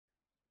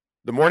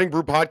The Morning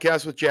Brew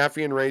Podcast with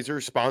Jaffe and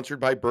Razor, sponsored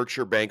by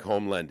Berkshire Bank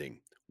Home Lending.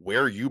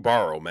 Where you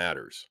borrow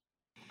matters.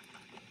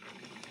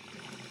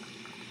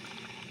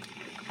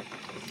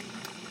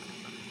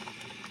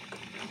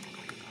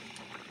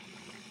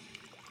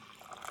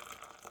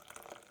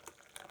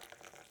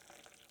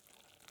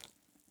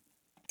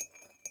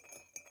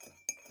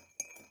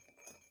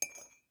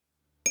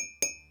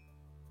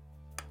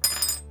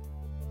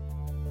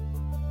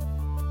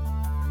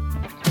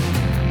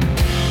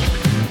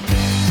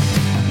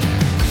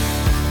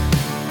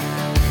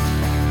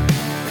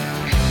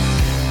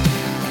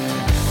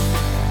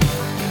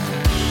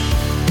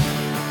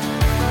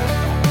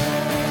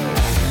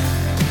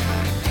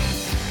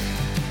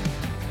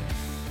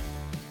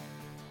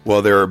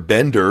 Well, there are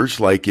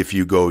benders, like if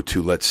you go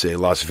to, let's say,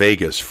 Las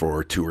Vegas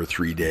for 2 or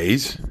 3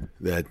 days,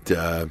 that,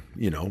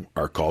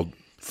 are called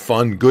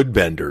fun, good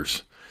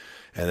benders.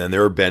 And then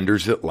there are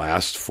benders that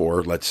last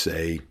for, let's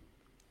say,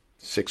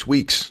 6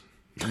 weeks.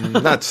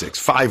 Not 6,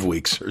 5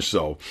 weeks or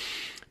so.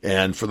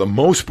 And for the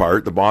most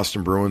part, the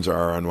Boston Bruins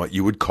are on what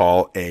you would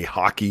call a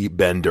hockey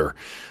bender.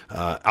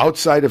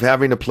 Outside of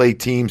having to play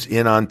teams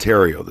in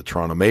Ontario, the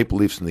Toronto Maple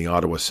Leafs and the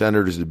Ottawa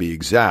Senators to be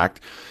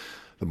exact,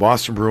 the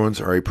Boston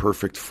Bruins are a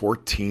perfect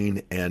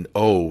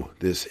 14-0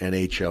 this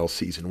NHL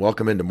season.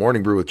 Welcome into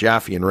Morning Brew with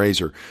Jaffe and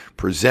Razor,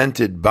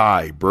 presented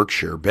by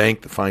Berkshire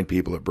Bank, the fine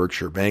people at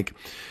Berkshire Bank.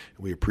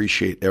 We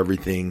appreciate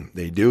everything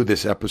they do.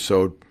 This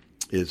episode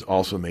is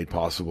also made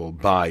possible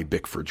by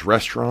Bickford's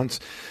Restaurants,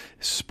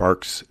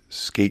 Sparks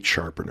Skate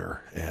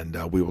Sharpener,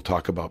 and we will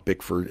talk about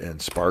Bickford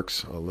and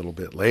Sparks a little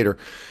bit later.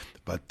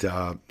 But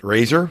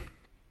Razor,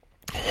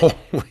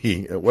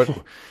 holy, what?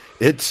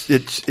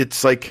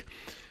 It's like.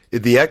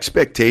 The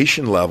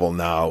expectation level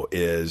now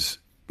is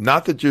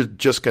not that you're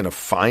just going to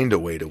find a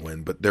way to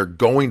win, but they're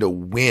going to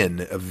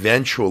win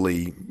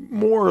eventually,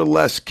 more or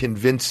less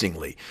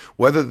convincingly.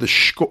 Whether the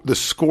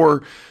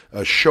score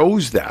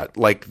shows that,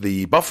 like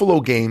the Buffalo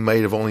game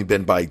might have only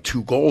been by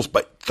 2 goals,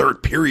 but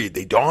third period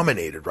they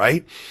dominated,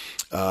 right?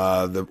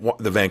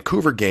 The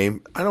Vancouver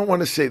game, I don't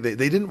want to say they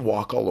didn't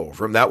walk all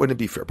over them. That wouldn't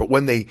be fair. But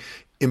when they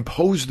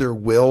imposed their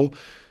will,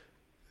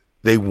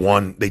 they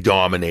won. They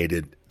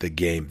dominated the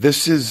game.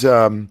 This is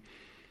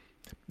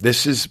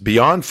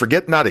beyond,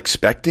 forget not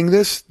expecting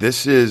this.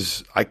 This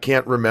is, I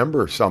can't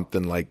remember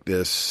something like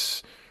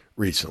this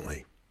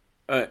recently.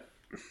 I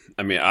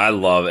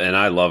love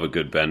a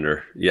good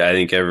bender. Yeah, I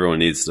think everyone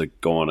needs to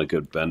go on a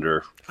good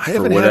bender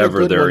for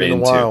whatever they're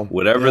into.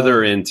 Whatever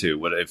they're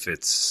into. If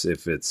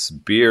it's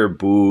beer,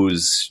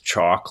 booze,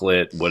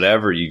 chocolate,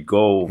 whatever, you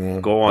go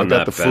on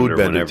that bender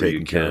whenever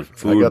you can.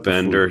 Food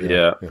bender,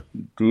 yeah.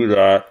 Do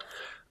that.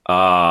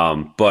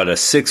 But a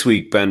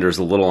 6-week bender is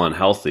a little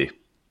unhealthy.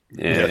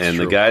 And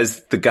the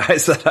guys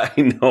that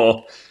I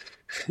know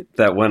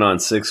that went on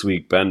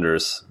 6-week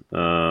benders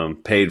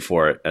paid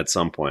for it at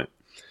some point.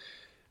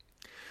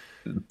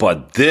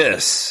 But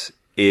this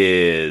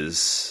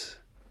is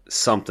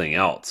something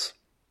else.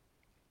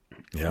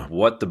 Yeah.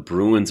 What the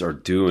Bruins are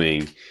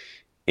doing,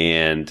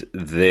 and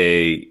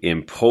they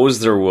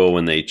impose their will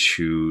when they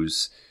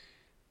choose.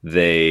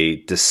 They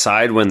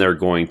decide when they're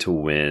going to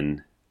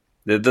win.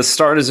 The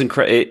start is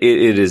incredible.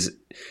 It is.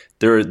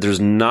 There's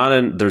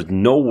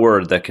no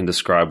word that can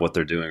describe what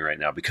they're doing right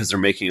now, because they're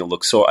making it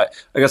look so. I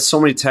got so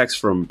many texts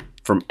from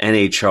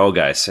NHL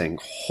guys saying,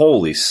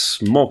 "Holy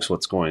smokes,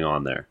 what's going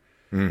on there?"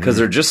 Because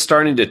they're just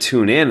starting to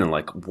tune in and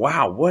like,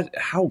 wow,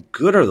 how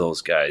good are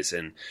those guys,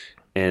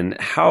 and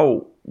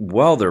how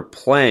well they're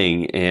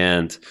playing,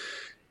 and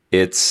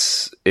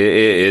it's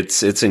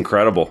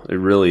incredible. It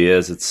really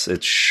is.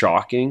 It's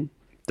shocking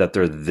that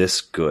they're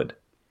this good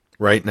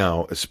right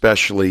now,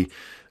 especially.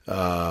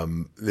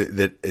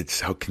 That it's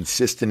how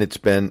consistent it's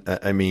been.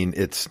 I mean,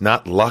 it's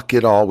not luck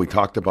at all. We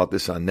talked about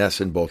this on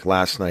Nesson both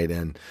last night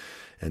and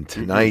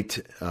tonight,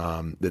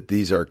 that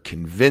these are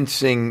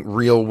convincing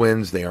real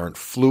wins. They aren't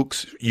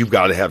flukes. You've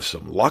got to have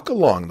some luck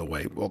along the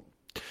way. Well,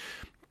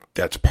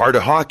 that's part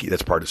of hockey.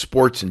 That's part of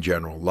sports in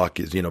general. Luck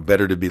is,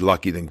 better to be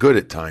lucky than good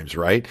at times,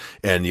 right?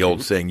 And the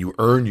old saying, you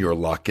earn your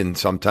luck, and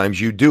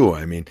sometimes you do.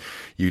 I mean,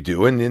 you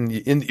do, and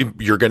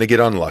you're going to get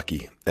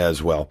unlucky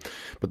as well.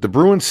 But the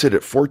Bruins sit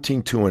at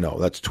 14-2-0.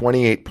 That's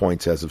 28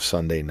 points as of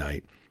Sunday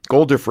night.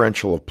 Goal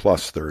differential of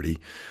plus 30.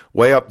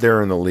 Way up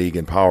there in the league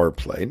in power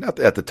play. Not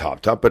at the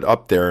top, but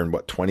up there in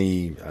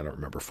 20, I don't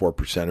remember,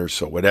 4% or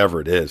so,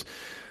 whatever it is.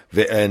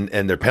 And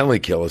their penalty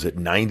kill is at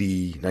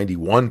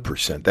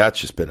 91%. That's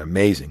just been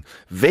amazing.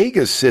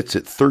 Vegas sits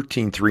at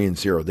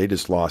 13-3-0. They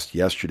just lost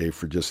yesterday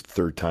for just the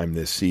third time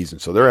this season.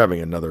 So they're having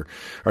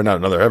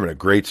having a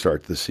great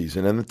start to the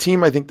season. And the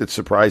team I think that's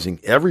surprising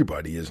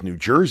everybody is New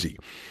Jersey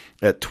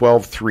at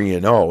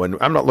 12-3-0. And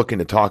I'm not looking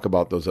to talk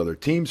about those other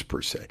teams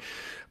per se.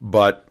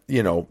 But,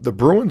 the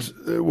Bruins,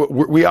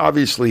 we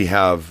obviously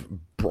have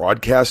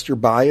broadcaster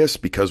bias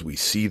because we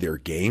see their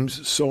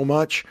games so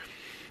much.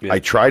 Yeah. I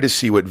try to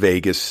see what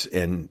Vegas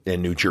and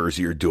New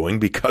Jersey are doing,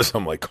 because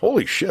I'm like,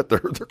 holy shit, they're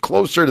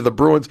closer to the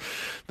Bruins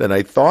than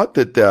I thought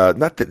that,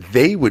 not that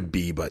they would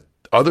be, but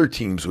other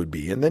teams would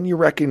be. And then you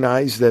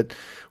recognize that,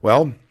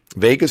 well,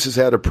 Vegas has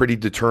had a pretty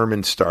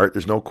determined start.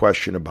 There's no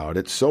question about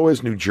it. So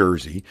has New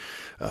Jersey.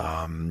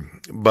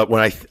 But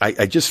when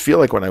I just feel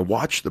like when I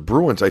watch the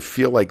Bruins, I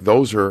feel like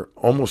those are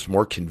almost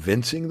more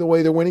convincing the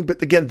way they're winning.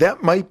 But again,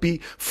 that might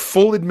be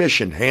full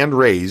admission, hand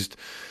raised.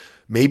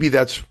 Maybe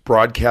that's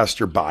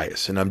broadcaster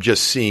bias, and I'm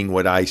just seeing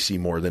what I see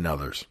more than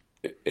others.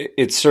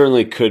 It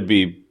certainly could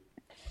be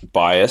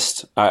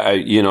biased.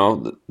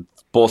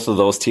 Both of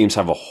those teams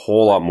have a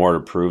whole lot more to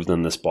prove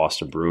than this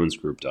Boston Bruins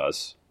group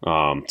does.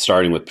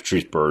 Starting with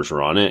Patrice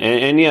Bergeron,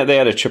 and yeah, they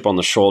had a chip on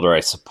the shoulder, I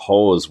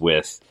suppose,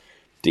 with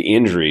the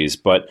injuries.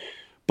 But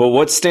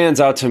what stands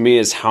out to me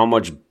is how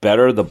much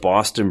better the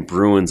Boston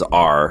Bruins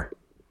are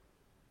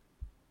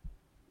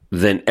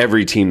than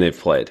every team they've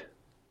played.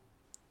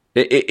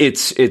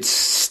 It's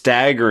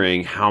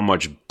staggering how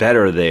much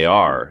better they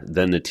are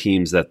than the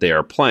teams that they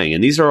are playing,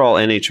 and these are all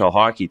NHL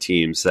hockey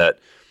teams that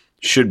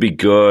should be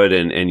good,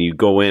 and you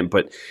go in,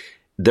 but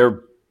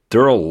they're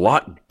a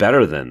lot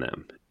better than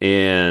them.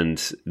 And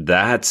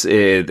that's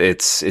it.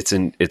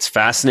 It's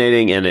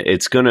fascinating, and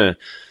it's going to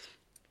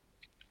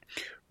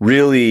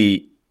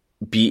really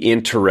be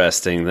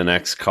interesting the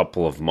next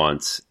couple of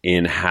months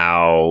in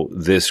how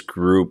this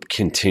group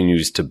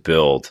continues to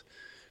build.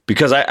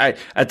 Because I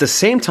at the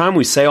same time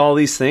we say all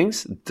these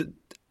things,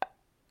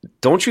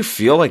 don't you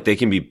feel like they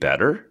can be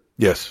better?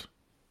 Yes,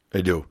 I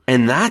do.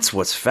 And that's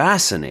what's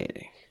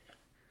fascinating.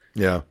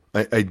 Yeah,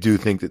 I do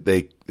think that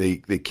they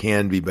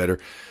can be better.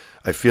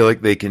 I feel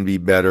like they can be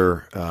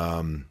better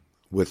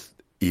with,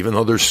 even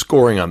though they're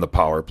scoring on the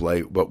power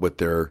play, but with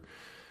their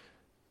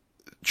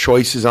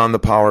choices on the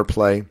power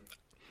play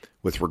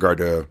with regard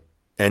to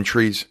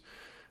entries.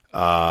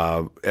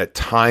 At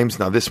times,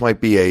 now this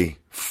might be a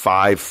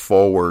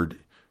 5-forward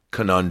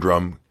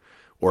conundrum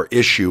or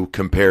issue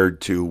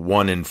compared to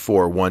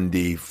 1-4,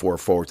 1D, 4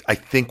 forwards. I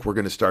think we're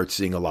going to start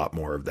seeing a lot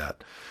more of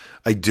that.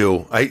 I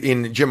do.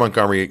 In Jim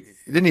Montgomery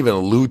didn't even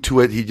allude to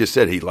it. He just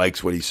said he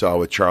likes what he saw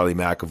with Charlie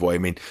McAvoy. I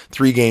mean,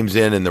 3 games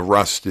in and the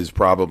rust is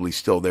probably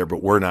still there,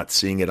 but we're not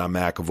seeing it on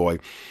McAvoy.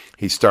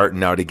 He's starting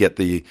now to get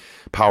the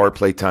power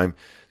play time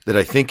that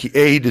I think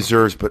he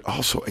deserves, but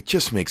also it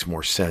just makes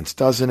more sense,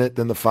 doesn't it,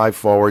 than the 5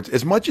 forwards?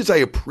 As much as I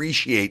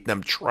appreciate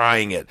them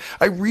trying it,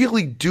 I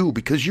really do,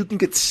 because you can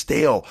get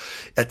stale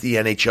at the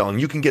NHL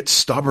and you can get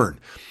stubborn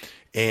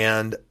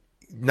and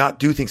not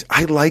do things.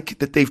 I like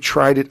that they've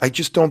tried it. I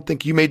just don't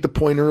think, you made the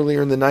point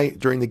earlier in the night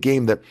during the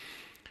game that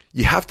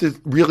you have to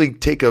really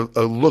take a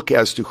look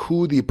as to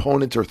who the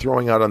opponents are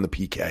throwing out on the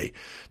PK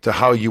to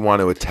how you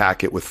want to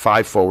attack it with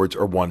 5 forwards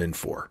or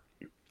 1-4.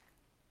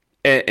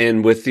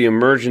 And with the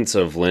emergence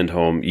of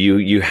Lindholm,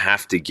 you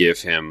have to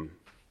give him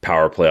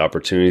power play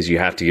opportunities. You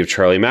have to give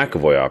Charlie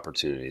McAvoy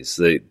opportunities.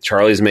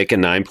 Charlie's making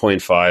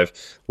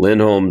 9.5.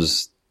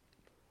 Lindholm's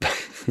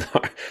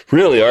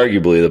really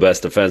arguably the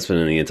best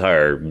defenseman in the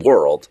entire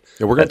world.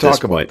 Yeah, we're going to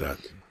talk about that.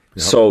 Yep.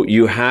 So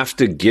you have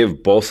to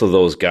give both of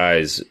those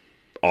guys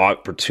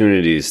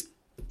opportunities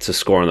to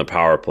score on the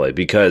power play,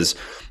 because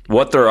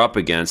what they're up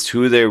against,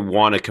 who they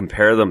want to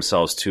compare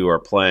themselves to, are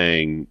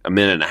playing a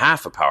minute and a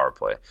half of power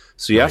play.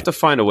 So you have to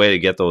find a way to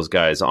get those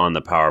guys on the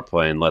power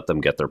play and let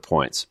them get their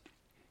points.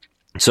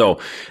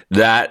 So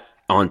that,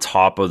 on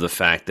top of the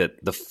fact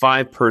that the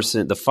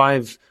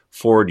 5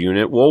 forward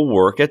unit will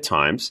work at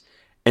times,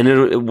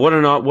 and what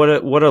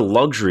a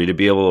luxury to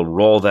be able to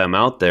roll them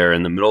out there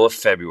in the middle of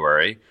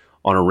February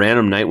on a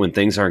random night when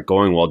things aren't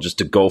going well, just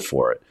to go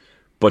for it.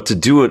 But to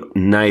do it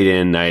night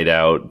in, night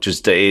out,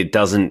 just it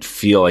doesn't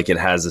feel like it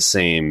has the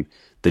same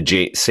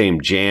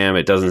jam.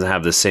 It doesn't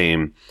have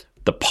the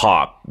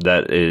pop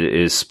that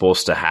is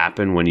supposed to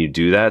happen when you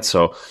do that.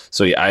 So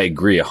yeah, I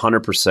agree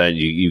 100%.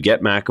 You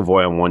get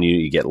McAvoy on one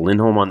unit, you get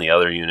Lindholm on the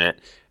other unit,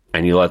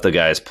 and you let the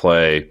guys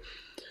play.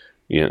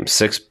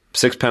 6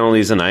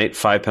 penalties a night,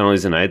 5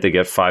 penalties a night. They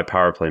get 5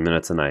 power play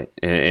minutes a night,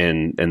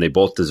 and they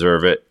both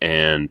deserve it,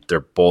 and they're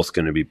both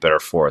going to be better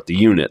for it. The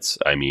units,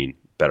 I mean,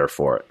 better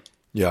for it.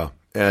 Yeah.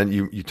 And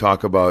you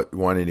talk about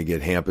wanting to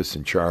get Hampus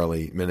and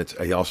Charlie minutes.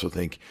 I also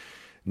think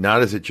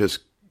not is it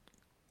just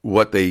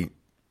what they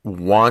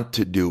want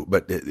to do,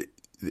 but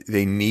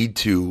they need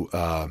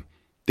to.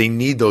 They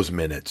need those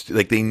minutes.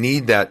 Like they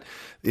need that.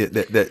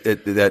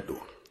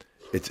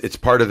 It's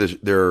part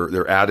of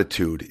their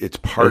attitude. It's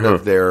part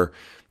of their.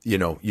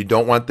 You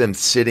don't want them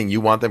sitting. You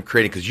want them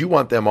creating, because you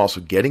want them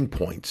also getting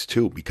points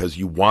too, because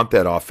you want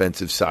that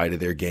offensive side of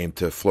their game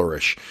to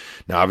flourish.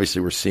 Now, obviously,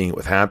 we're seeing it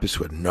with Hampus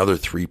with another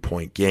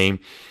 3-point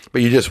game,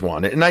 but you just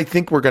want it. And I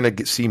think we're going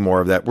to see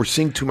more of that. We're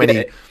seeing too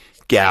many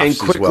gaffes and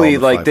quickly,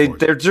 as well. Like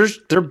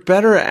they're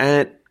better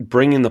at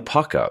bringing the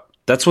puck up.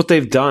 That's what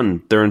they've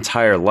done their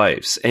entire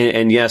lives.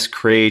 And yes,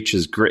 Krejci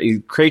is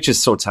great. Krejci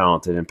is so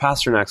talented, and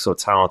Pasternak's so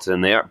talented,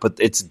 and they are. But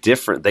it's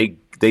different.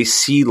 They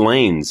see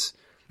lanes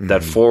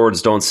that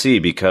forwards don't see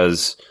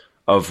because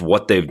of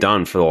what they've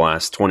done for the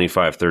last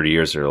 25, 30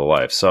 years of their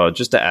life. So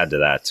just to add to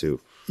that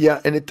too.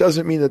 Yeah, and it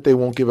doesn't mean that they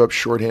won't give up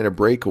shorthanded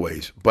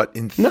breakaways, but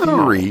in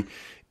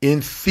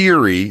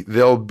theory,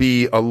 they'll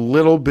be a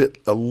little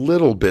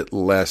bit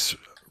less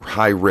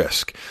high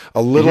risk,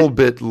 a little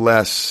bit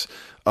less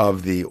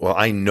of the, well,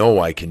 I know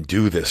I can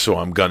do this, so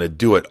I'm going to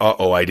do it.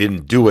 Uh-oh, I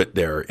didn't do it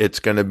there. It's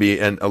going to be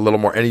a little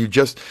more, and you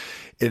just,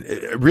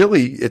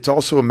 really, it's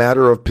also a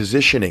matter of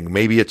positioning.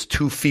 Maybe it's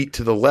 2 feet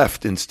to the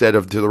left instead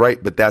of to the right,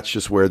 but that's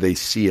just where they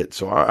see it.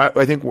 So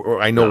I think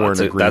I know we're in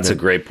agreement. That's a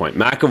great point.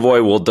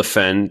 McAvoy will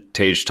defend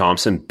Tage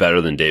Thompson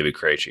better than David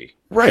Krejci.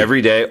 Right.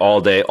 Every day, all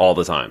the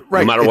time.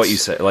 Right. No matter what you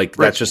say. Like,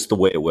 that's just the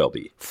way it will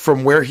be.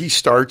 From where he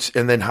starts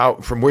and then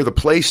from where the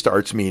play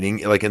starts,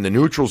 meaning like in the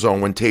neutral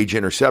zone when Tage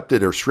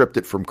intercepted or stripped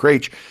it from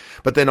Krejci,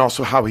 but then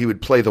also how he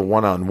would play the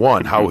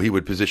one-on-one, how he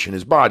would position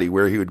his body,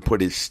 where he would put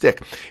his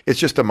stick. It's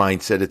just a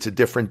mindset. It's a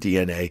different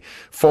DNA.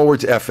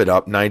 Forwards F it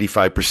up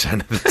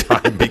 95% of the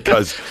time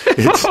because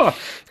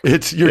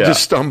you're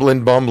just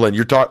stumbling, bumbling.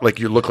 You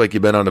look like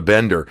you've been on a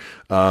bender.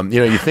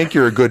 You think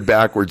you're a good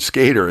backward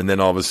skater, and then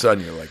all of a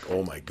sudden you're like,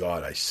 oh my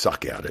God, I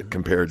suck at it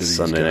compared to these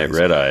Sunday guys. Night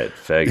Red Eye at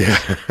Vegas.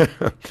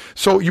 Yeah.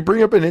 So you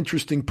bring up an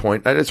interesting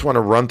point. I just want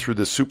to run through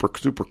this super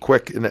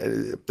quick.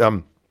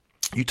 And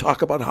you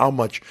talk about how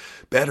much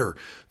better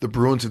the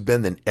Bruins have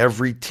been than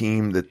every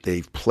team that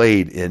they've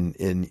played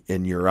in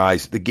your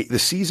eyes. The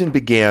season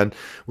began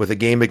with a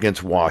game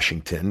against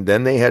Washington.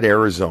 Then they had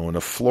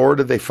Arizona.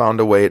 Florida, they found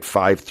a way at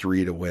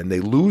 5-3 to win. They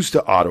lose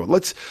to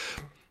Ottawa.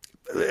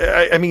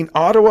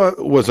 Ottawa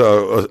was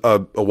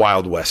a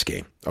Wild West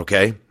game,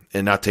 okay?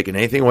 And not taking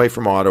anything away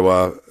from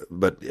Ottawa,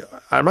 but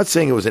I'm not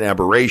saying it was an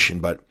aberration,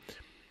 but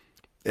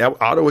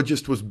Ottawa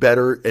just was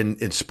better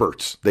in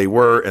spurts. They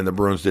were, and the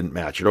Bruins didn't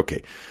match it.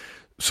 Okay.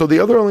 So the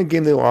only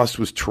game they lost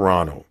was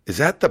Toronto. Is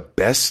that the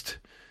best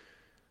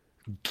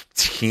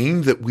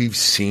team that we've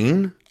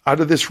seen out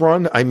of this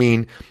run? I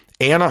mean,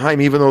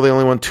 Anaheim, even though they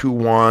only won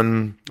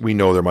 2-1, we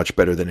know they're much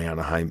better than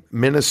Anaheim.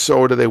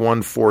 Minnesota, they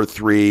won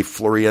 4-3.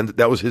 Fleury,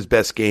 that was his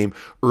best game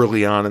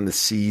early on in the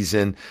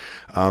season.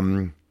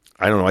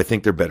 I don't know. I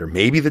think they're better.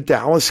 Maybe the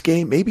Dallas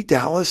game. Maybe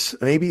Dallas.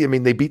 Maybe. I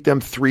mean, they beat them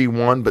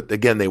 3-1, but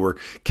again, they were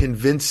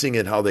convincing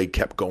in how they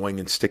kept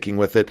going and sticking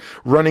with it.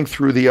 Running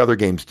through the other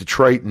games,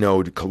 Detroit,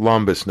 no.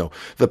 Columbus, no.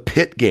 The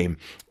Pitt game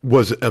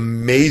was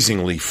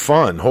amazingly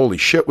fun. Holy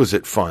shit, was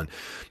it fun.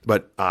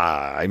 But,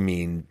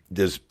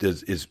 is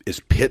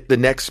Pitt the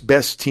next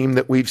best team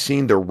that we've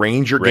seen? The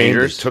Rangers game,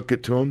 they took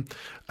it to them.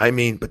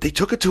 But they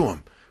took it to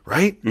them,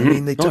 right?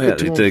 Mm-hmm. They took it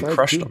to them. They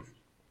crushed them.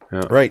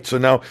 Yeah. Right. So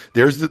now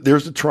there's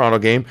the Toronto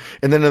game.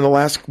 And then in the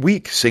last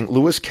week, St.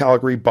 Louis,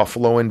 Calgary,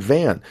 Buffalo, and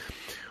Van.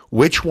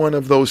 Which one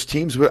of those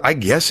teams? I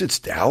guess it's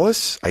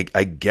Dallas. I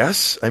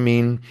guess.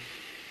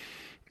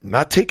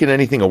 Not taking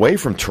anything away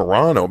from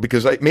Toronto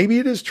because maybe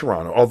it is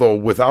Toronto. Although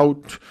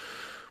without,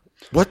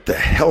 what the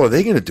hell are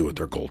they going to do with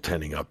their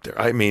goaltending up there?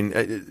 If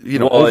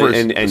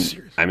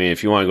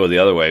you want to go the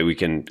other way, we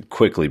can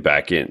quickly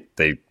back in.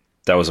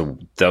 That was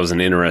an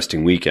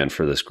interesting weekend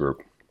for this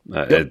group.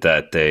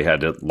 That they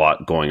had a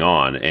lot going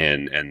on,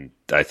 and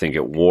I think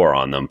it wore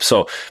on them.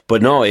 So,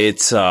 but no,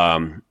 it's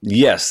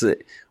yes,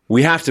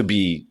 we have to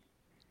be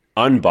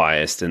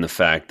unbiased in the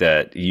fact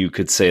that you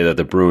could say that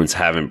the Bruins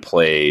haven't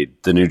played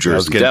the New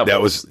Jersey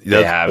Devils.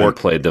 They haven't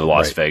played the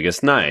Las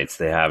Vegas Knights.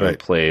 They haven't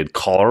played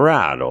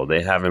Colorado.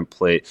 They haven't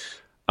played.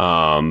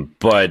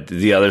 But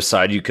the other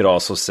side, you could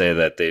also say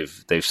that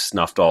they've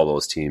snuffed all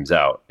those teams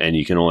out, and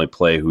you can only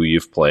play who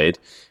you've played.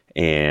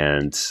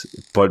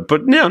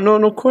 But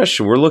no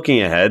question. We're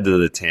looking ahead to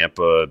the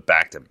Tampa,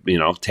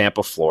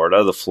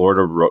 Florida, the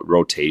Florida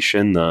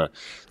rotation,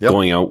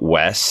 going out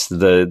west.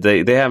 They've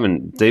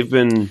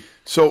been.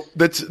 So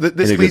this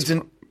leads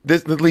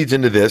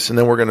into this, and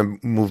then we're going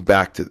to move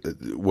back to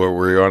where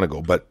we're going to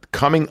go. But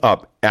coming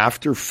up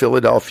after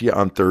Philadelphia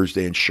on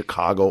Thursday and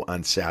Chicago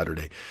on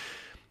Saturday.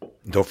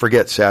 Don't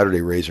forget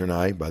Saturday, Razor and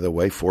I, by the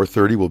way,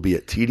 4:30, we'll be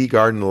at TD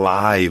Garden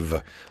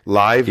live,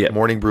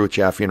 Morning Brew with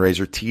Chaffee and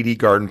Razor, TD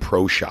Garden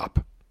Pro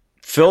Shop.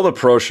 Fill the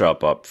Pro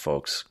Shop up,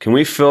 folks. Can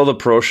we fill the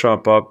Pro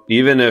Shop up?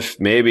 Even if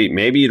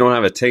maybe you don't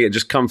have a ticket,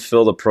 just come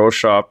fill the Pro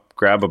Shop,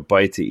 grab a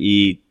bite to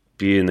eat,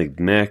 be in the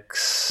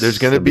mix. There's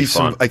going to be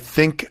some. I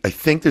think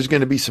there's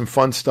going to be some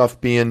fun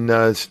stuff being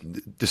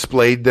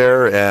displayed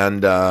there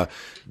and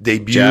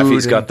debuted.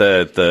 Jaffe's got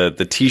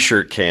the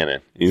T-shirt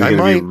cannon. He's going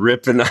to be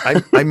ripping.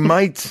 I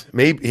might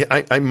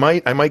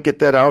get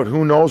that out.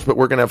 Who knows? But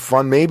we're going to have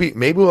fun. Maybe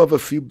we'll have a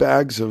few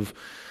bags of.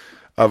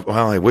 Well,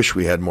 I wish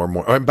we had more.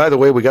 And by the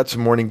way, we got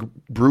some Morning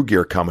Brew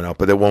gear coming up,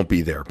 but it won't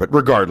be there. But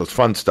regardless,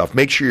 fun stuff.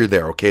 Make sure you're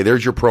there, okay?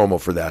 There's your promo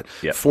for that.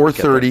 Yep,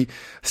 4:30,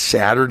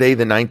 Saturday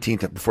the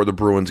 19th, before the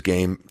Bruins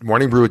game.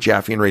 Morning Brew with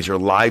Chaffee and Razor,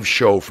 live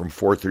show from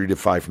 4:30 to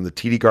 5 from the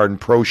TD Garden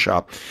Pro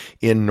Shop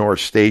in North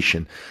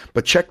Station.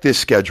 But check this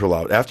schedule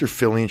out. After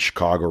Philly and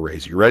Chicago,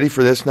 Razor, you ready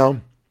for this now?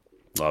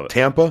 Love it.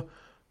 Tampa,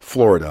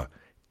 Florida,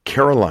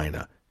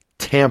 Carolina,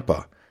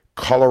 Tampa,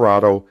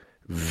 Colorado,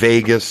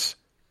 Vegas,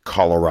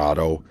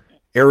 Colorado,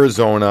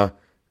 Arizona,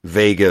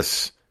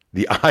 Vegas,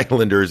 the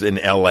Islanders, in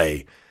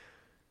L.A.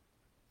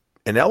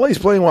 And L.A.'s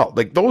playing well.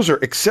 Like those are,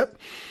 except,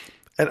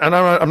 and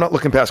I'm not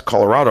looking past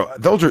Colorado.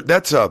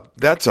 That's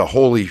a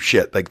holy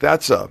shit. Like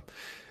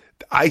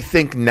I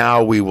think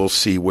now we will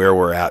see where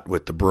we're at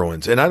with the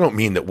Bruins. And I don't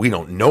mean that we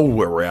don't know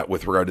where we're at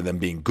with regard to them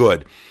being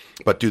good,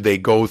 but do they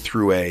go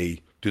through a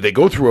Do they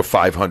go through a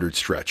 500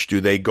 stretch? Do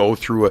they go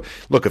through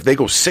look, if they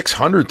go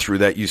 600 through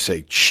that, you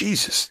say,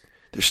 Jesus,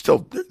 there's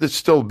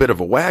still a bit of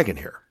a wagon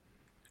here.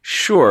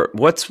 Sure.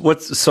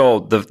 So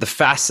the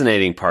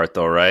fascinating part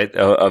though, right,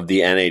 of the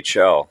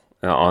NHL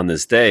on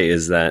this day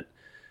is that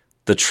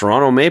the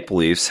Toronto Maple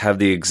Leafs have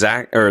the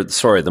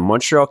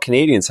Montreal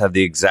Canadiens have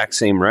the exact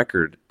same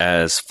record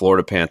as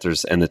Florida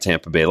Panthers and the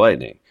Tampa Bay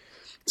Lightning.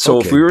 So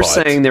if we were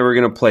saying they were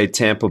going to play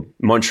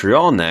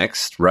Montreal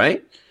next,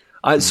 right?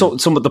 But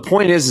the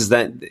point is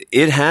that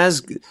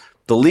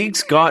the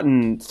league's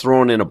gotten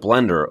thrown in a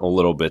blender a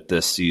little bit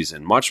this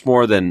season, much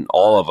more than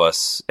all of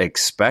us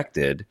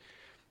expected,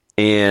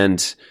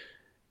 and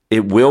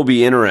it will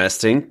be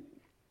interesting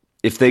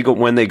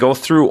when they go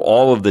through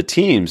all of the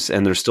teams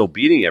and they're still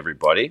beating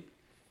everybody,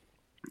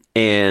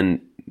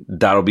 and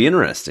that'll be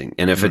interesting.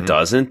 And if it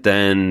doesn't,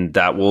 then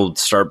that will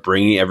start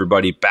bringing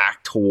everybody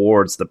back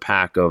towards the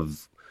pack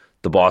of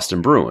the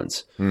Boston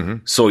Bruins.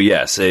 So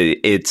yes,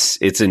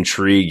 it's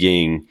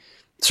intriguing,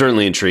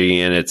 certainly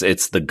intriguing, and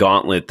it's the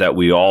gauntlet that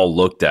we all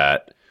looked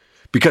at.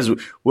 Because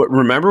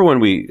remember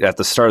when at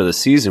the start of the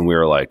season, we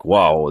were like,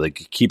 wow, they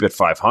could keep it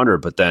 500,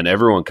 but then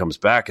everyone comes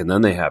back and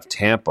then they have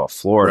Tampa,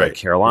 Florida,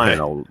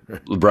 Carolina,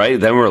 right?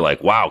 Then we're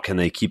like, wow, can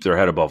they keep their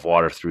head above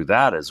water through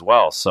that as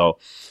well? So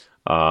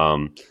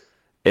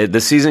the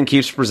season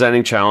keeps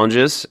presenting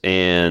challenges,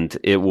 and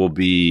it will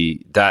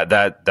be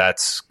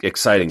that's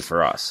exciting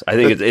for us. I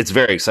think it's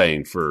very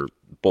exciting for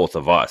both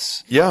of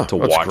us to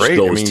watch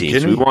those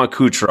teams. We want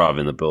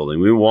Kucherov in the building.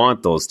 We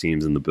want those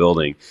teams in the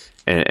building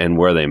and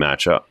where they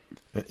match up.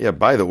 Yeah,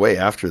 by the way,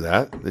 after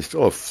that, they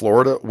still have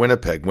Florida,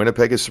 Winnipeg.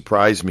 Winnipeg has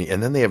surprised me.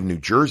 And then they have New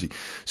Jersey.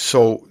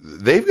 So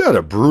they've got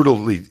a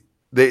brutally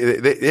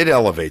it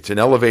elevates an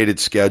elevated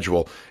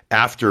schedule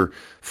after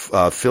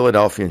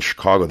Philadelphia and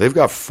Chicago. They've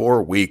got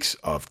 4 weeks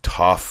of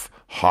tough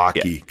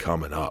hockey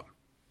coming up.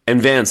 And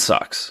Van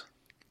sucks.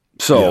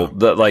 So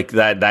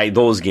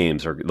those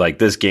games are like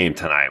this game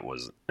tonight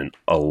was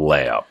a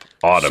layup,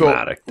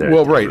 automatic.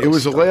 It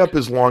was a layup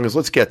as long as,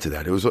 let's get to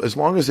that. It was as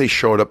long as they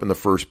showed up in the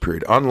first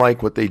period,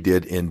 unlike what they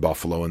did in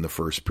Buffalo in the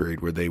first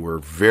period, where they were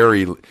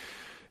very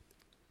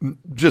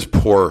just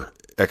poor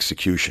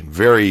execution,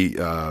 very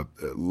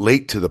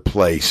late to the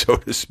play, so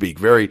to speak,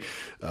 very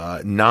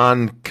it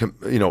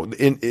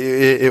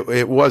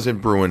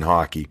wasn't Bruin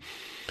hockey.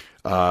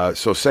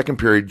 So second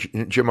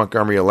period, Jim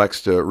Montgomery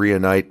elects to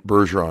reunite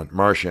Bergeron,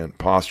 Marchand,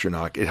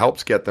 Pastrnak. It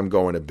helps get them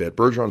going a bit.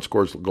 Bergeron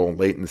scores a goal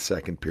late in the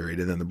second period,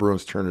 and then the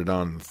Bruins turn it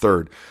on in the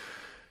third.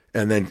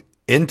 And then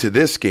into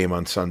this game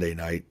on Sunday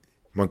night,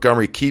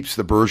 Montgomery keeps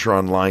the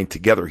Bergeron line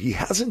together. He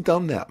hasn't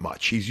done that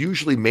much. He's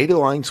usually made a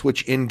line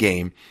switch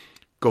in-game,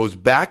 goes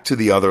back to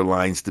the other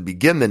lines to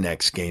begin the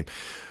next game.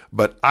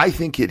 But I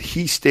think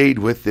he stayed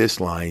with this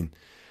line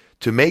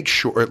to make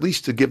sure, or at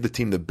least to give the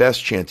team the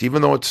best chance,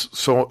 even though it's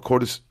so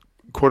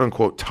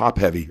quote-unquote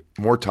top-heavy,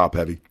 more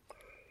top-heavy.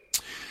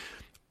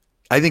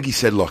 I think he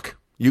said, look,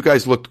 you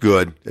guys looked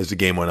good as the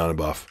game went on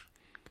above.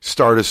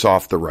 Start us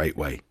off the right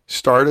way.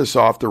 Start us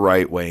off the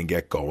right way and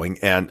get going.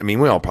 And, I mean,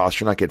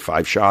 Pastrnak had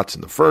 5 shots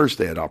in the first.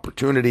 They had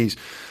opportunities.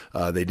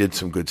 They did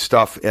some good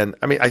stuff. And,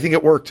 I mean, I think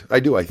it worked.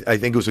 I do. I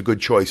think it was a good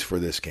choice for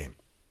this game.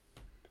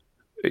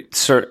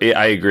 Certainly,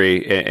 I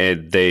agree.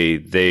 And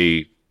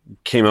they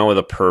came out with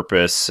a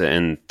purpose,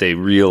 and they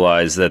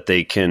realized that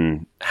they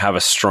can have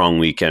a strong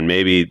weekend.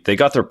 Maybe they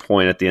got their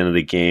point at the end of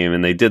the game,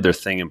 and they did their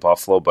thing in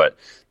Buffalo, but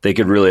they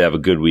could really have a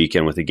good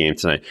weekend with the game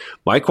tonight.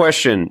 My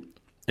question,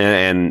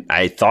 and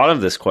I thought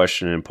of this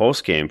question in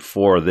postgame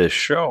for this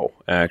show,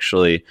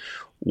 actually,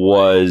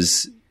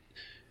 was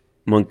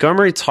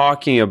Montgomery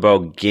talking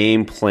about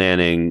game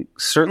planning,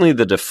 certainly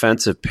the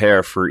defensive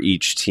pair for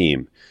each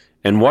team.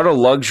 And what a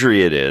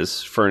luxury it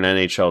is for an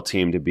NHL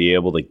team to be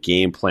able to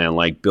game plan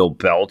like Bill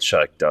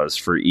Belichick does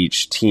for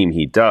each team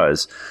he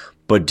does.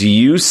 But do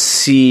you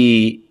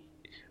see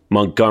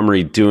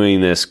Montgomery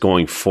doing this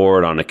going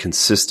forward on a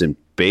consistent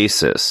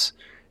basis?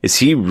 Is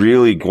he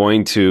really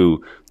going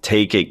to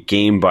take it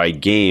game by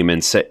game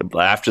and say,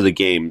 after the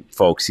game,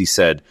 folks, he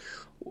said,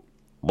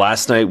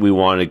 last night we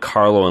wanted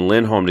Carlo and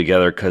Lindholm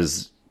together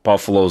because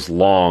Buffalo's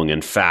long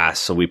and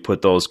fast, so we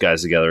put those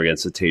guys together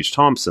against the Tage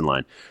Thompson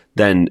line.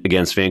 Then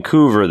against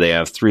Vancouver, they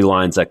have 3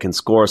 lines that can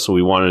score, so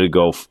we wanted to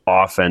go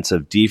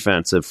offensive,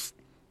 defensive,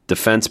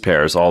 defense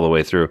pairs all the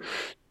way through.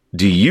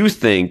 Do you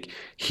think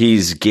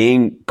he's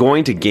going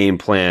to game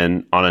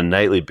plan on a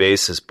nightly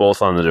basis,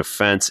 both on the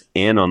defense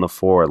and on the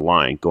forward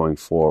line going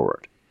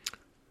forward?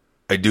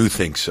 I do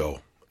think so.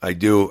 I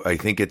do. I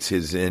think it's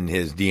in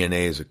his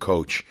DNA as a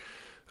coach.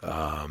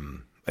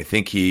 I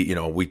think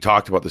we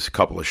talked about this a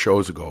couple of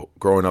shows ago.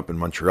 Growing up in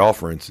Montreal,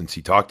 for instance,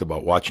 he talked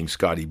about watching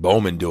Scotty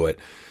Bowman do it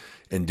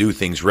and do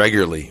things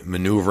regularly,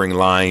 maneuvering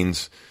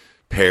lines,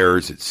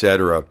 pairs,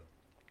 etc.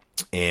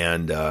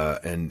 And I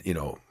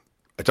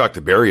talked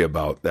to Barry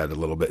about that a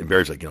little bit, and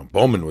Barry's like,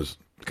 Bowman was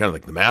kind of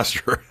like the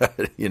master,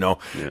 Yeah.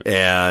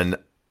 And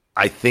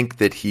I think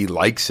that he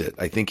likes it.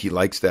 I think he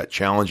likes that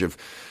challenge of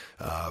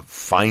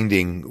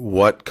finding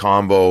what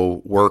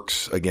combo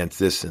works against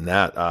this and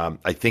that.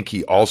 I think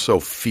he also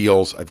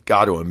feels, I've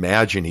got to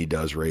imagine he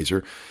does,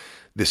 Razor,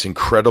 this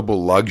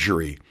incredible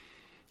luxury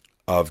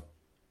of,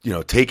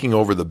 taking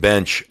over the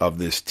bench of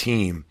this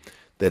team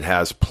that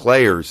has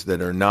players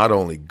that are not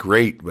only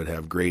great, but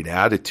have great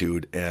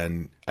attitude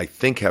and I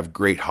think have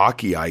great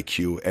hockey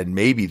IQ, and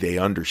maybe they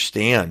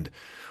understand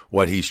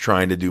what he's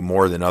trying to do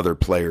more than other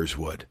players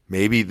would.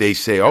 Maybe they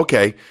say,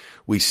 okay,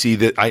 we see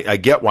that I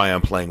get why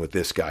I'm playing with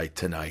this guy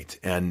tonight.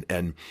 And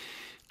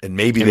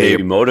maybe they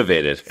be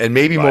motivated. And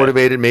maybe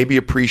motivated, maybe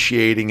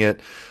appreciating it.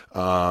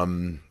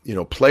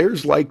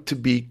 Players like to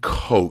be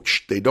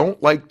coached. They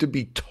don't like to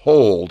be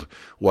told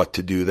what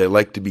to do. They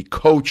like to be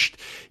coached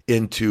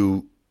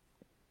into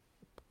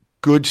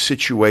good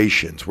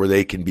situations where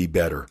they can be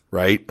better,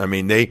 right? I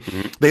mean, I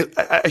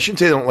shouldn't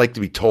say they don't like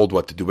to be told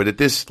what to do, but at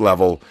this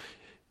level,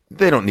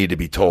 they don't need to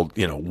be told,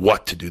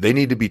 what to do. They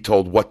need to be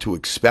told what to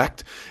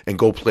expect and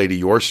go play to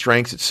your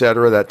strengths, et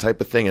cetera, that type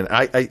of thing. And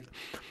I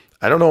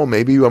don't know,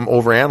 maybe I'm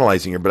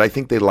overanalyzing here, but I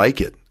think they like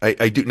it.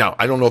 I do. Now,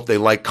 I don't know if they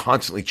like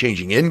constantly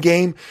changing in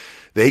game.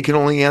 They can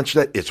only answer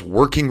that. It's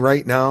working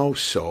right now,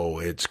 so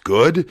it's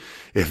good.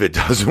 If it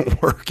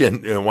doesn't work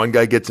and one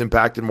guy gets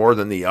impacted more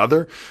than the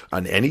other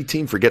on any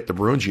team, forget the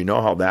Bruins. You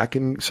know how that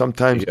can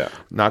sometimes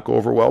not go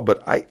over well.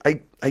 But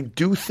I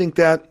do think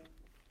that.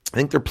 I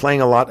think they're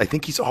playing a lot. I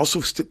think he's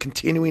also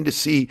continuing to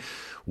see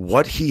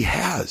what he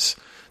has.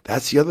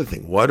 That's the other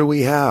thing. What do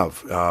we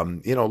have?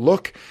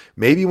 Look,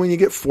 maybe when you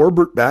get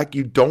Forbort back,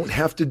 you don't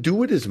have to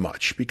do it as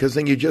much because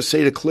then you just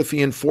say to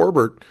Cliffy and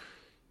Forbort,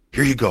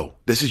 here you go.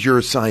 This is your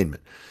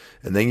assignment.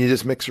 And then you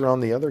just mix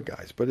around the other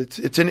guys. But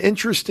it's an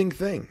interesting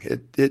thing.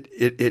 It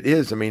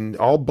is. I mean,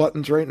 all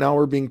buttons right now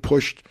are being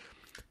pushed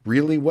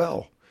really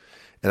well.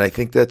 And I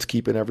think that's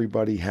keeping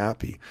everybody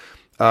happy.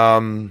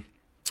 All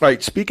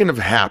right, speaking of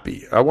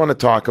happy, I want to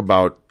talk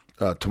about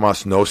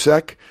Tomas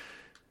Nosek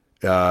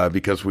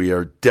because we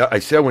are I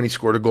said when he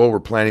scored a goal, we're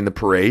planning the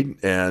parade,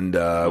 and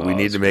we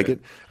need to make it.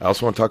 I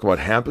also want to talk about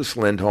Hampus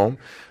Lindholm,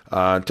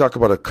 talk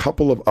about a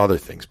couple of other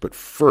things. But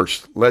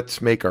first,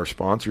 let's make our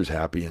sponsors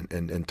happy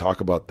and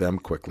talk about them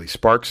quickly.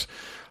 Sparks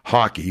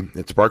Hockey,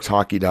 at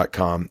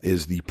sparkshockey.com,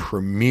 is the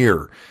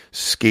premier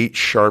skate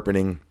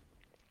sharpening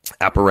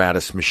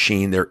apparatus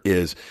machine there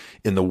is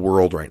in the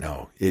world right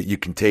now. You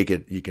can take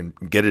it, you can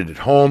get it at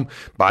home,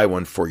 buy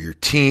one for your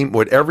team,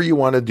 whatever you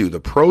want to do. The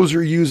pros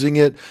are using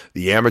it,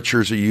 the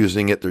amateurs are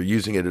using it, they're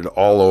using it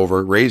all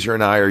over. Razor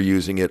and I are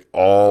using it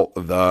all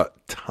the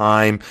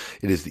time.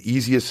 It is the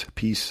easiest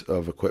piece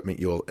of equipment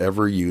you'll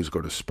ever use.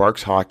 Go to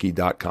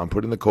sparkshockey.com,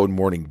 put in the code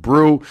Morning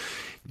Brew.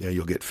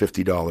 You'll get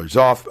 $50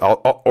 off.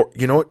 Or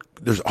you know what?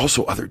 There's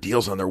also other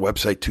deals on their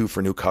website too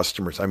for new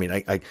customers. I mean,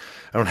 I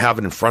don't have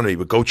it in front of me,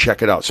 but go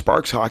check it out.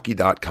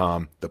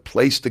 Sparkshockey.com, the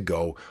place to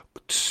go.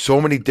 So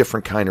many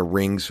different kind of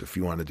rings. If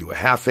you want to do a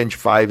 1/2 inch,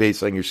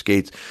 5/8 on your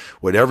skates,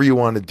 whatever you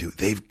want to do,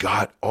 they've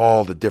got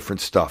all the different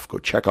stuff. Go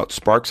check out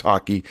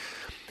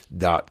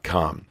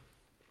sparkshockey.com.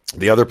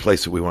 The other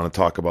place that we want to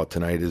talk about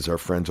tonight is our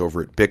friends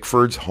over at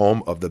Bickford's,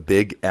 home of the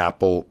Big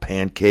Apple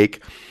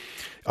Pancake.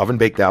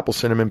 Oven-baked apple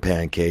cinnamon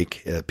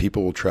pancake.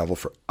 People will travel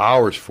for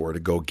hours for it to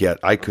go get.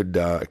 I could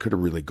have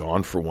really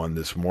gone for one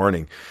this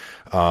morning.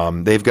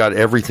 They've got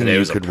everything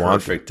you could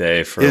want. Perfect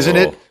day for isn't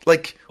it?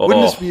 Like,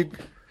 wouldn't this be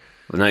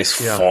a nice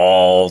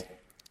fall?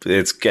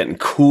 It's getting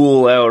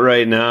cool out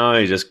right now.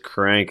 You just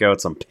crank out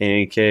some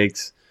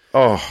pancakes.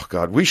 Oh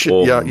God, we should.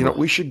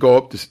 We should go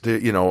up to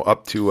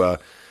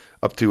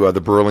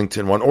the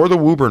Burlington one or the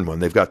Woburn one.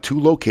 They've got two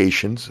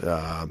locations.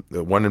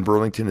 The one in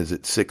Burlington is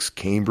at 6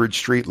 Cambridge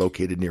Street,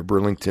 located near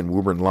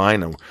Burlington-Woburn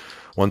line on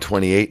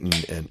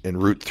 128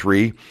 and Route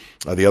 3.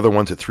 The other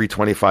one's at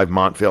 325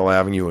 Montvale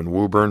Avenue in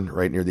Woburn,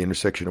 right near the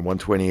intersection of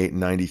 128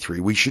 and 93.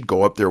 We should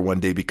go up there one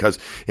day because,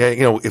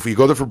 if we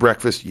go there for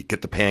breakfast, you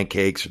get the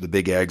pancakes or the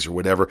big eggs or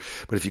whatever.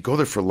 But if you go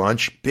there for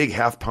lunch, big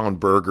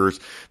 1/2-pound burgers.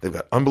 They've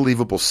got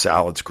unbelievable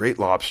salads, great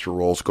lobster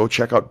rolls. Go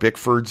check out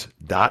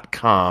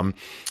bickfords.com.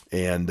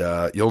 And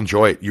you'll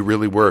enjoy it. You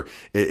really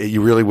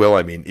will.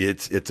 I mean,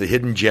 it's a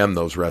hidden gem,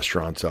 those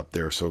restaurants up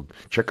there. So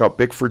check out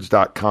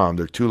bickfords.com.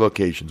 There are two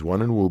locations,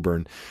 one in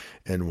Woburn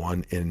and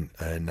one in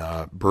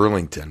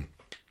Burlington.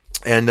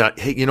 And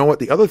hey, you know what?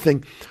 The other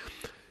thing,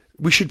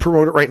 we should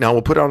promote it right now.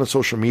 We'll put it on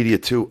social media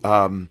too.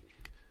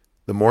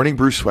 The Morning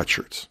Brew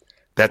sweatshirts.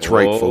 That's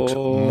right, folks.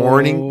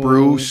 Morning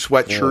Brew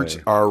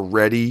sweatshirts are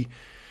ready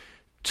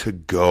to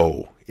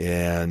go.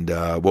 And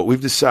what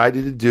we've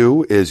decided to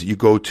do is you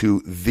go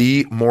to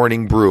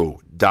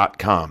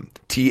themorningbrew.com.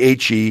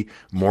 THE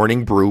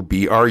Morning Brew,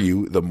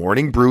 BRU,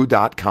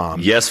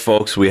 themorningbrew.com. Yes,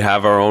 folks, we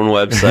have our own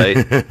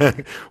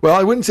website. Well,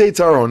 I wouldn't say it's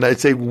our own. I'd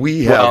say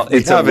we have. Well,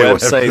 it's a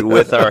website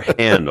with our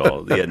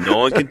handle. Yeah, no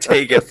one can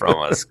take it from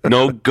us.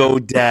 No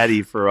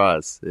GoDaddy for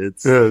us.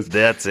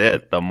 That's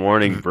it. The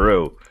Morning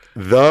Brew.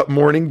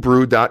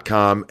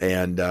 themorningbrew.com,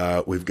 and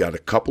we've got a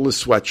couple of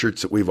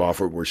sweatshirts that we've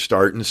offered. We're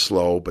starting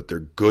slow, but they're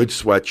good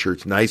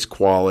sweatshirts, nice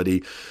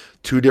quality,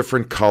 2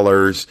 different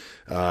colors.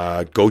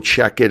 Go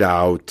check it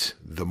out,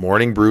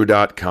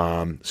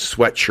 themorningbrew.com.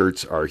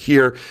 Sweatshirts are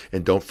here.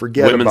 And don't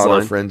forget Women's about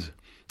line. our friends.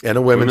 And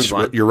a women's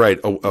line. You're right.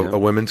 A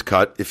women's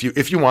cut. If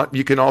you want,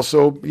 you can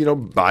also,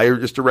 buy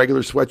just a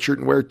regular sweatshirt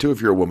and wear it too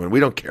if you're a woman.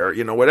 We don't care,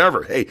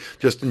 whatever. Hey,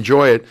 just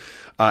enjoy it.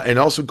 And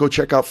also go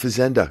check out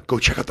Fazenda. Go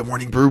check out the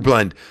Morning Brew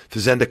Blend,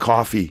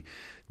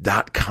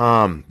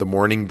 FazendaCoffee.com. The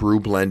Morning Brew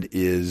Blend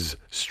is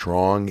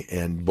strong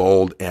and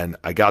bold, and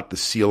I got the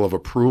seal of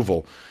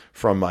approval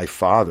from my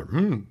father.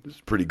 This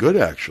is pretty good,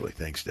 actually.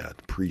 Thanks, Dad.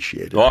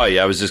 Appreciate it. Oh,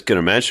 yeah, I was just going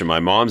to mention, my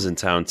mom's in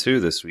town,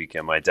 too, this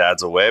weekend. My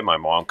dad's away. My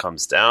mom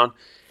comes down,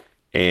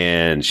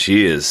 and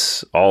she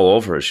is all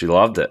over it. She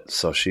loved it.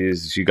 So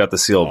she got the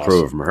seal of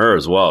approval from her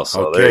as well.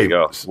 So there you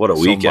go. What a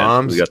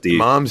weekend. We got the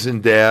moms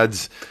and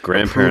dads,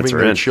 grandparents are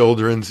their in.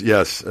 Children's,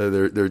 yes,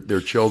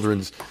 their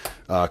children's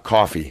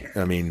coffee.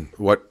 I mean,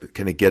 what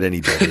can it get any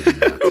better than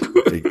that?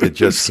 It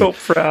just so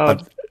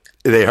proud.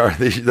 They are.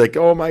 They're like,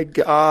 oh my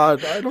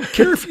God, I don't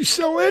care if you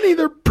sell any.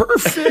 They're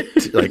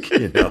perfect.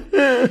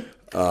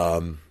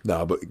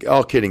 No, but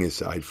all kidding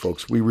aside,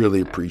 folks, we really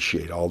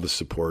appreciate all the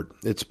support.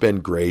 It's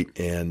been great,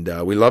 and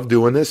we love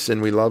doing this,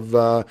 and we love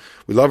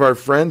our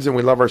friends, and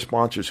we love our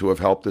sponsors who have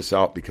helped us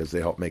out because they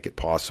help make it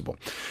possible.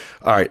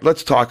 All right,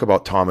 let's talk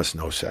about Tomas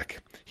Nosek.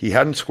 He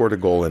hadn't scored a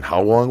goal in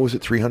how long was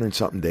it? 300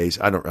 something days.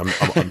 I'm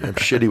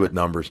shitty with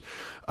numbers.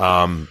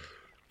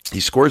 He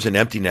scores an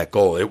empty net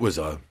goal.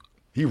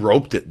 He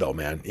roped it though,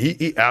 man.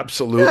 He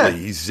absolutely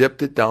he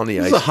zipped it down the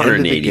ice.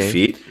 180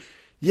 feet.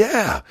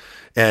 Yeah.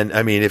 And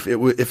I mean, if it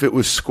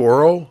was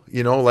Scoro,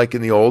 like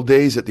in the old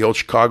days at the old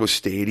Chicago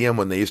Stadium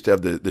when they used to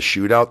have the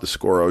shootout, the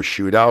Scoro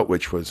shootout,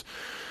 which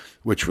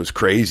was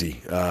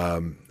crazy.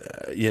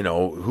 He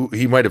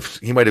might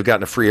have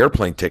gotten a free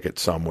airplane ticket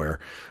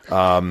somewhere.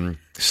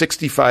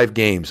 65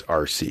 games,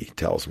 RC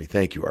tells me.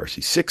 Thank you,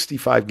 RC.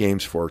 65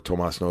 games for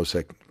Tomas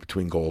Nosek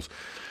between goals.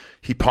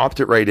 He popped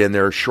it right in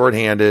there,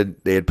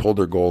 shorthanded. They had pulled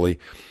their goalie,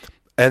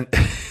 and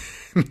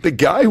the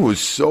guy was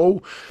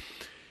so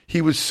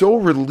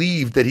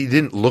relieved that he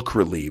didn't look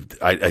relieved.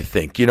 I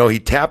think, he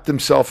tapped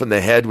himself in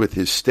the head with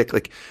his stick.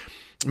 Like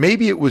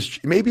maybe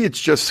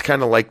it's just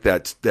kind of like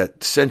that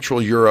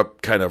Central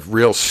Europe kind of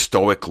real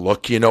stoic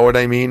look. You know what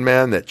I mean,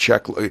 man? That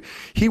Czech,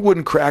 he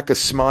wouldn't crack a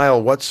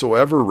smile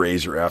whatsoever,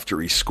 Razor,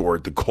 after he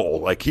scored the goal.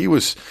 Like he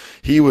was,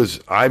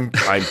 I'm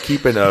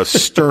keeping a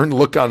stern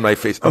look on my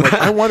face. I'm like,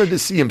 I wanted to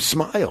see him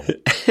smile.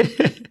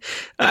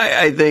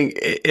 I think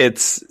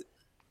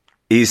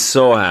he's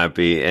so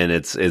happy, and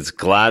it's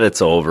glad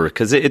it's over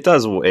because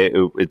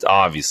it's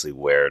obviously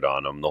weird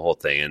on him, the whole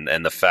thing,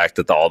 and the fact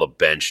that all the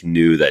bench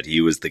knew that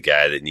he was the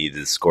guy that needed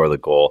to score the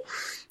goal.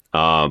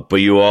 But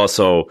you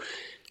also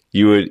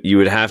you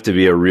would have to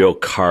be a real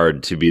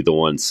card to be the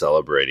one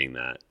celebrating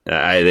that.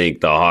 I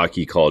think the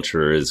hockey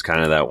culture is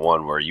kind of that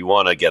one where you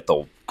want to get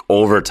the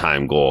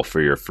overtime goal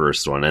for your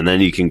first one, and then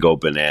you can go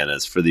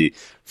bananas for the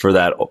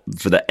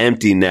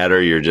empty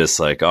netter. You're just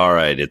like, all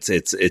right,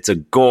 it's a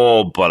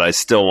goal, but I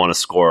still want to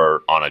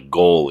score on a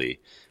goalie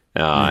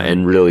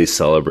and really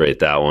celebrate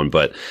that one.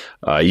 But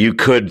you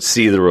could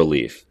see the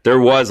relief. There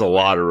was a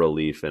lot of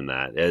relief in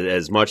that.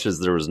 As much as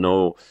there was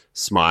no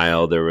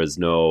smile, there was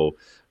no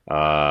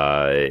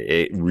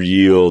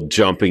real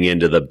jumping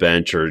into the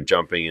bench or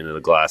jumping into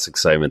the glass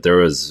excitement.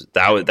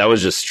 That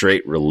was just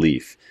straight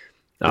relief.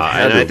 And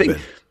I think.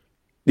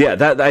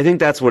 Yeah, I think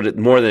that's what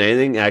more than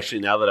anything,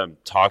 actually, now that I'm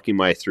talking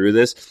my through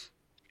this,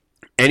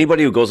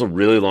 anybody who goes a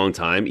really long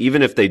time,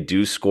 even if they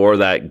do score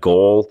that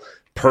goal,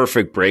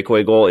 perfect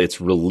breakaway goal,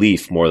 it's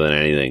relief more than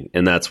anything.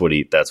 And that's what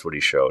he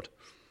showed.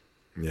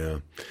 Yeah.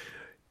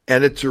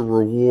 And it's a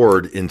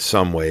reward in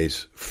some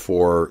ways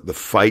for the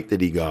fight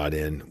that he got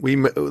in.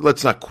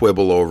 Let's not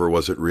quibble over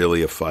was it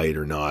really a fight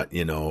or not,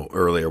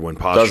 earlier when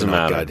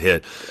Pastrnak got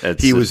hit.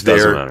 He was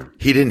there. Matter.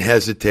 He didn't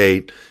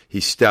hesitate.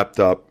 He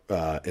stepped up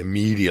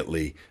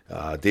immediately.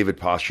 David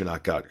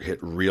Pastrnak got hit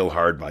real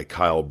hard by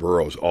Kyle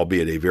Burroughs,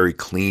 albeit a very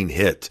clean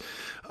hit.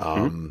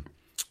 And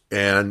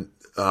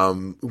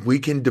we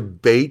can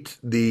debate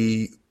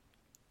the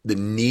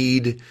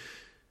need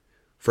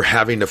for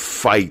having to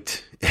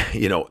fight,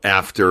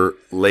 after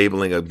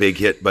labeling a big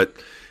hit. But,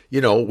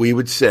 we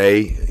would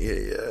say,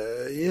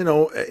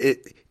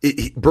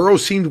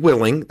 Burroughs seemed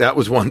willing. That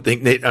was one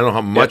thing. I don't know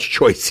how much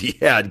choice he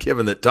had,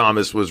 given that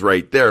Thomas was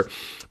right there.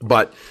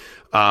 But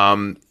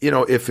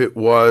if it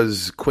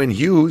was Quinn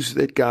Hughes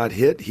that got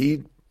hit,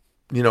 it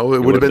would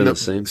have been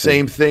the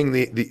same thing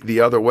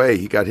the other way.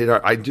 He got hit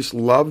hard. I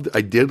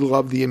did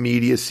love the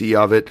immediacy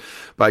of it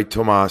by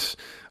Tomas.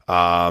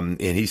 And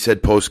he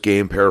said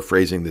post-game,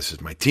 paraphrasing, "This is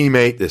my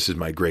teammate. This is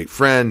my great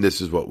friend. This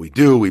is what we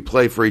do. We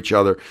play for each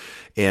other."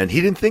 And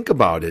he didn't think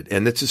about it.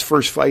 And it's his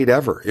first fight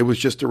ever. It was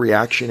just a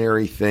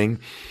reactionary thing.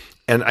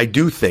 And I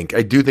do think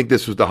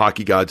this was the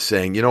hockey gods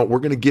saying, we're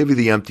going to give you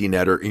the empty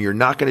netter, and you're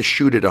not going to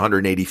shoot it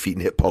 180 feet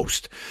and hit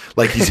post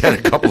like he's had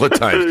a couple of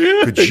times.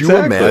 Could you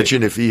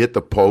imagine if he hit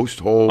the post?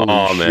 Holy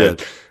shit.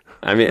 Man.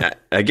 I mean,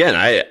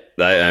 again,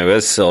 I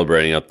was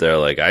celebrating up there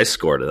like I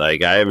scored it.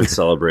 Like I haven't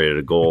celebrated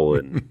a goal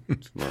in,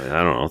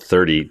 I don't know,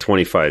 30,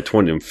 25,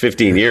 20,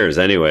 15 years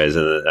anyways.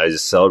 And I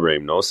just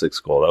celebrated Nosic's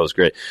goal. That was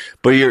great.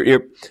 But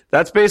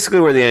that's basically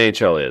where the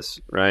NHL is,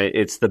 right?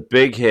 It's the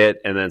big hit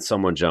and then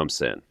someone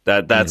jumps in.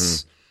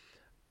 That's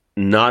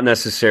not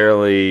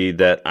necessarily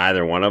that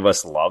either one of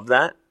us love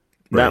that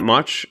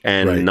much,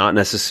 and not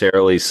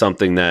necessarily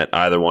something that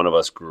either one of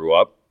us grew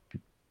up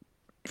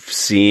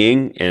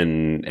seeing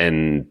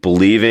and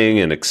believing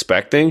and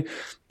expecting,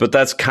 but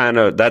that's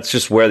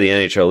just where the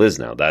NHL is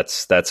now.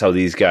 That's how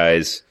these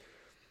guys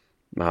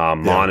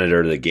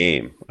monitor the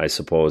game, I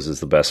suppose, is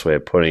the best way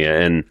of putting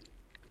it. And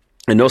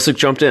Nosek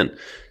jumped in.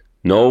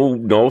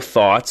 No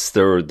thoughts.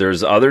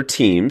 There's other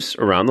teams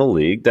around the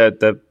league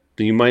that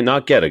you might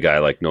not get a guy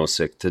like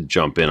Nosek to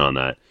jump in on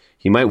that.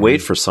 He might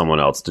wait for someone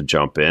else to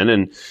jump in,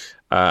 and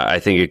I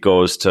think it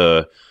goes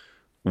to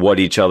what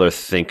each other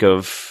think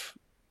of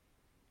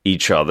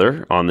each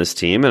other on this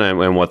team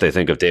and what they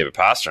think of David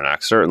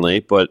Pastrnak, certainly.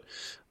 But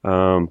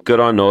good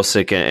on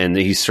Nosek, and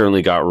he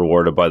certainly got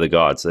rewarded by the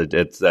gods.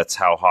 That's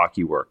how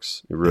hockey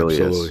works. It really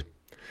is.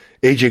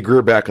 AJ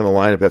Greer back in the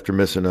lineup after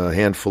missing a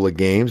handful of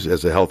games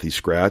as a healthy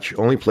scratch.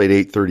 Only played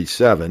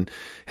 837,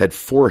 had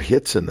 4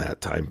 hits in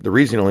that time. The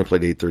reason he only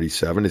played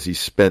 837 is he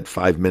spent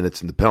 5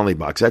 minutes in the penalty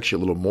box.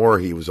 Actually, a little more.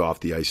 He was off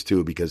the ice,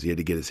 too, because he had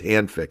to get his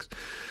hand fixed.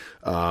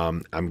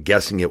 I'm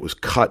guessing it was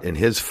cut in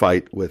his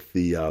fight with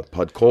the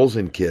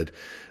Podkolzin kid.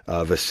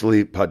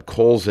 Vasily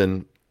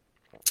Podkolzin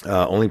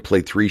only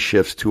played 3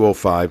 shifts,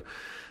 205.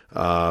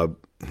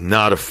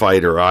 Not a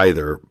fighter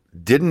either.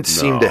 Didn't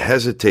seem to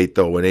hesitate,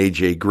 though, when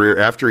A.J. Greer,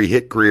 after he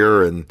hit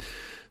Greer and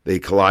they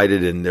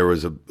collided and there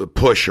was a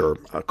push, or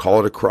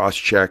call it a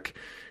cross-check,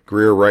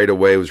 Greer right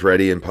away was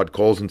ready, and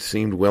Podkolzin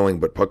seemed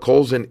willing. But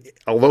Podkolzin,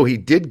 although he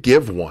did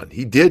give one,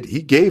 he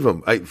gave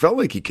him. I felt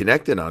like he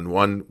connected on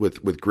one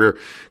with Greer.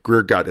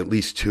 Greer got at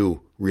least 2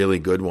 really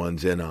good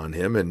ones in on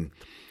him, and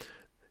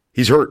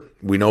he's hurt.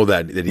 We know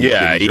that he's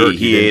hurt.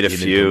 He ate a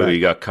few. He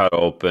got cut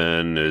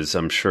open.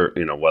 I'm sure,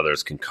 whether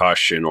it's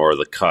concussion or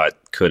the cut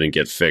couldn't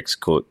get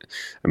fixed.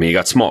 He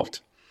got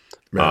smoked.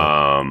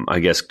 Right. I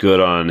guess good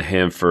on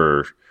him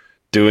for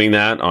doing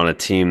that on a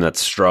team that's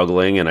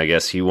struggling, and I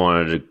guess he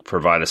wanted to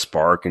provide a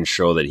spark and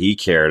show that he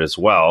cared as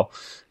well.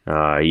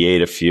 He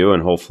ate a few,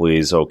 and hopefully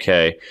he's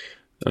okay.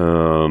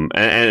 And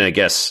I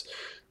guess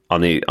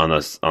on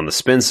the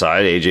spin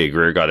side, AJ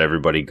Greer got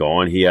everybody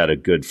going. He had a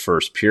good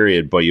first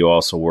period, but you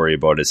also worry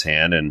about his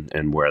hand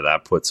and where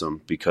that puts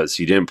him, because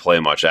he didn't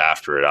play much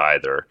after it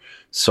either.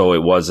 So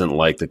it wasn't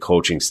like the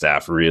coaching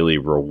staff really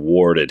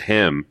rewarded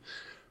him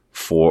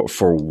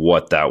for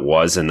what that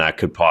was, and that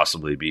could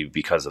possibly be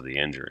because of the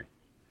injury.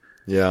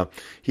 Yeah,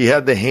 he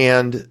had the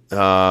hand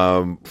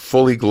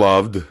fully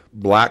gloved,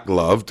 black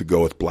glove to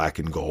go with black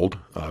and gold,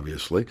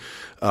 obviously.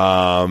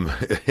 And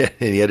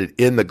he had it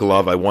in the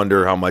glove. I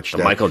wonder how much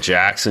that Michael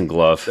Jackson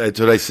glove. That's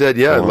what I said.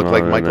 Yeah, it looked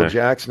like Michael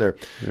Jackson there.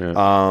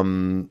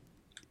 Yeah.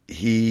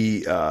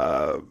 He,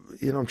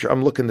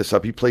 I'm looking this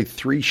up. He played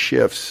 3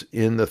 shifts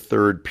in the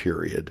third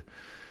period.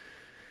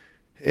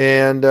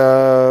 And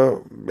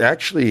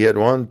actually, he had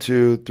 1,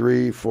 2,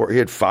 3, 4. He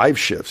had 5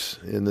 shifts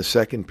in the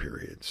second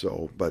period.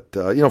 So, but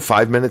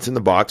 5 minutes in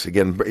the box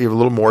again. A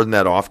little more than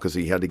that off because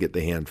he had to get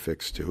the hand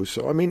fixed too.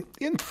 So, I mean,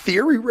 in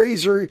theory,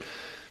 Razor,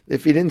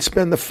 if he didn't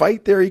spend the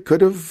fight there, he could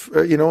have,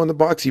 in the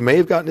box. He may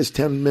have gotten his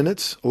 10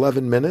 minutes,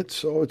 11 minutes.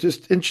 So it's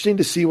just interesting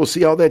to see. We'll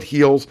see how that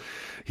heals.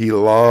 He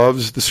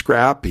loves the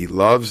scrap. He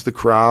loves the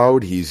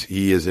crowd.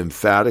 He is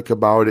emphatic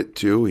about it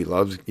too. He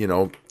loves,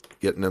 getting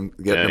him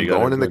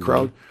going in the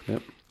crowd.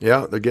 Yep.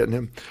 Yeah, they're getting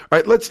him. All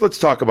right, let's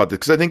talk about this,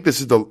 because I think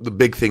this is the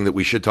big thing that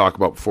we should talk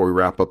about before we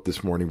wrap up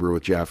this morning brew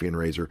with Jaffe and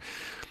Razor.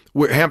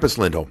 Hampus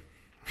Lindholm,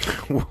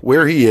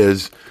 where he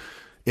is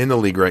in the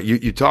league, right?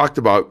 You talked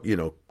about,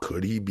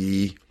 could he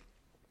be,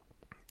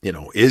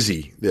 is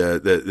he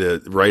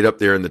the right up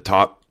there in the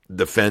top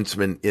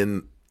defenseman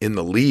in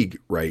the league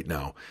right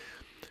now?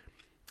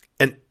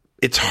 And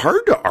it's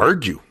hard to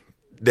argue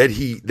that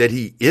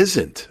he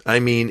isn't. I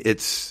mean,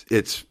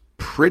 it's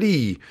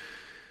pretty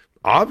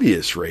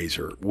obvious,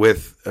 Razor,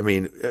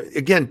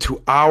 again,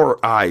 to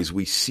our eyes,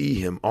 we see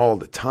him all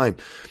the time.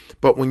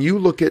 But when you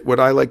look at what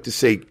I like to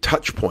say,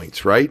 touch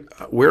points, right?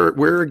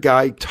 Where a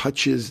guy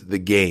touches the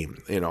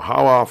game,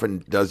 how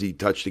often does he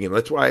touch the game?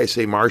 That's why I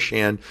say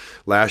Marchand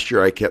last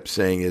year, I kept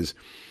saying, is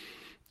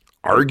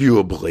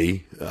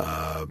arguably,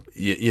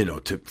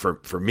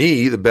 for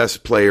me, the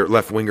best player,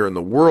 left winger in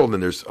the world,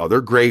 and there's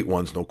other great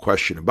ones, no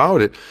question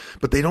about it,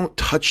 but they don't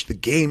touch the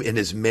game in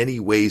as many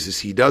ways as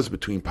he does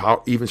between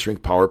even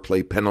strength power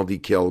play, penalty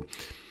kill,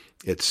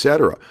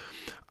 etc.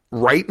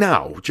 Right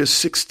now, just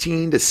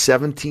 16 to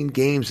 17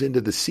 games into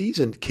the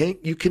season,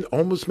 you can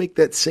almost make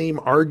that same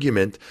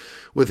argument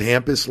with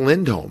Hampus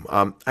Lindholm.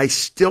 I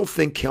still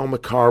think Cale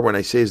Makar, when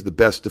I say is the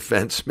best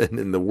defenseman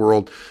in the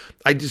world,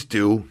 I just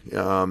do.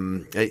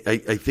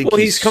 I think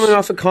he's coming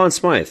off of Conn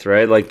Smythe,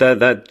 right? Like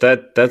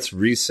that's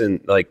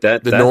recent. Like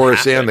that. The Norris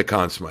happened. And the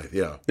Conn Smythe,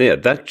 yeah. Yeah,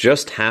 that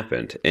just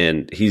happened,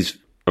 and he's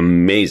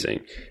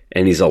amazing,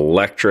 and he's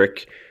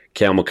electric.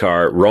 Cale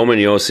Makar. Roman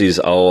Yossi's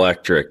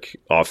electric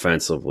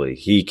offensively.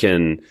 He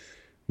can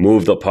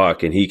move the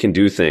puck and he can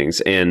do things.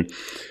 And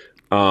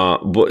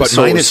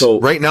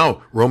right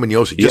now, Roman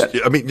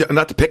Josi. I mean,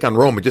 not to pick on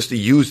Roman, just to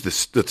use the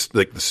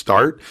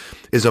start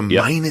is a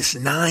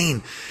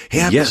 -9.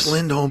 Hampus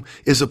Lindholm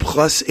is a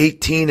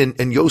 +18,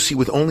 and Josi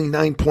with only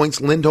 9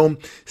 points. Lindholm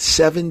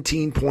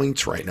 17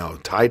 points right now,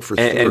 tied for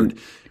third. And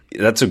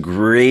that's a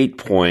great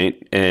point,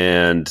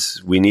 and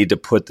we need to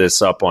put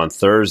this up on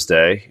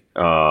Thursday,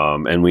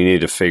 and we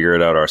need to figure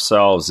it out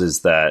ourselves.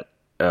 Is that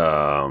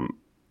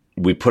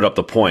we put up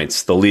the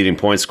points, the leading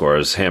point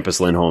scorers. Hampus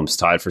Lindholm's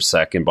tied for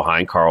second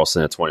behind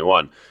Carlson at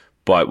 21.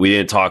 But we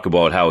didn't talk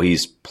about how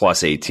he's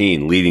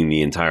 +18, leading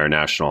the entire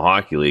National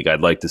Hockey League.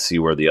 I'd like to see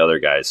where the other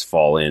guys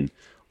fall in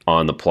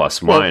on the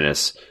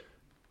plus-minus.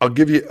 I'll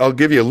give you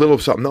a little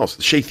something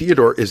else. Shea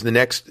Theodore is the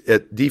next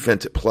at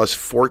defense at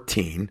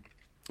 +14.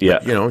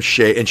 Yeah.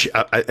 Shea,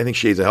 I think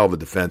Shea's a hell of a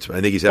defenseman.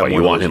 I think he's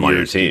you want him on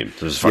your team.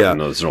 There's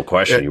no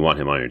question you want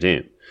him on your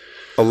team.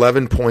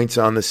 11 points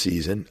on the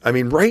season. I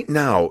mean, right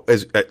now, I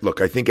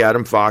think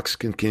Adam Fox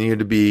can continue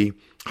to be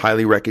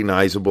highly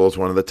recognizable as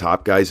one of the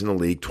top guys in the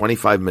league.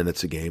 25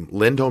 minutes a game.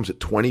 Lindholm's at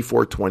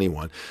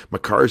 24-21.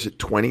 Makar's at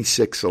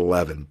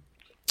 26-11.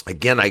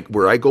 Again,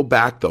 where I go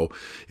back, though,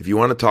 if you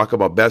want to talk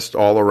about best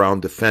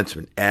all-around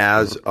defenseman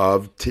as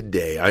of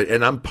today,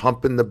 and I'm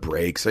pumping the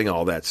brakes, saying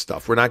all that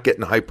stuff. We're not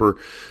getting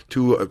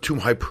too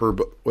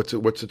hyperbole. What's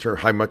the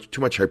term? Too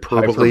much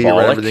hyperbole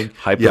or everything.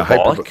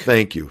 Hyperbolic.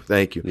 Thank you.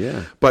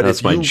 Yeah, but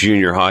that's my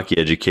junior hockey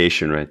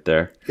education right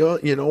there.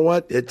 You know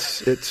what?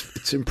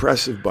 It's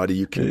impressive, buddy.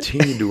 You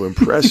continue to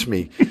impress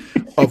me.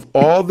 Of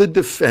all the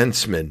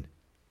defensemen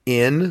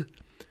in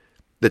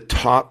the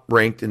top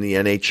ranked in the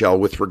NHL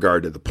with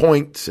regard to the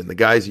points and the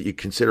guys that you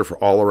consider for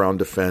all-around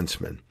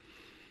defensemen,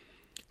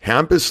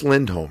 Hampus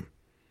Lindholm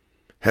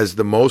has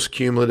the most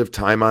cumulative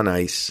time on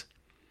ice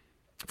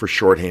for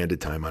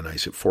shorthanded time on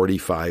ice at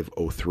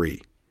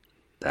 45:03.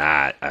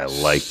 I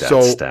like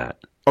that stat.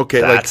 Okay,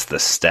 that's the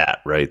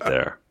stat right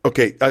there.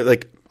 Okay,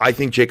 I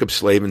think Jacob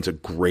Slavin's a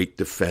great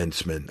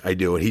defenseman. I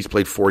do, and he's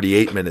played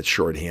 48 minutes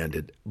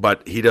shorthanded,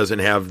 but he doesn't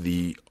have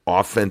the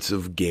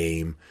offensive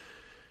game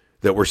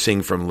that we're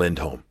seeing from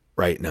Lindholm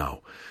right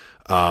now.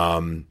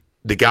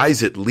 The guys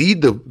that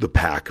lead the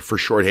pack for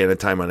shorthanded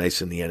time on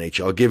ice in the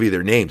NHL, I'll give you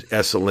their names.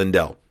 Esa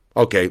Lindell.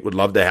 Okay, would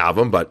love to have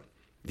him, but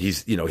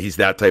he's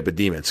that type of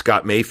D-man.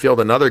 Scott Mayfield,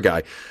 another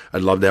guy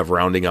I'd love to have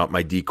rounding out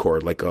my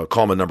D-core,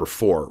 call him a number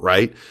 4,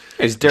 right?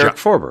 It's Derek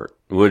Forbort,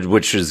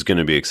 which is going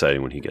to be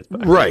exciting when he gets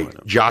back. Right.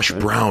 Josh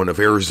Brown of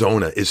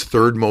Arizona is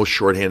third most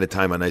shorthanded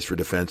time on ice for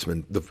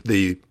defensemen.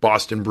 The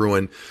Boston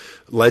Bruin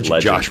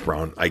legend Josh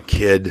Brown. We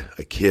kid.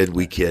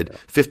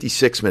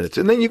 56 minutes.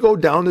 And then you go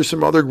down, there's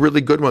some other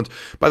really good ones.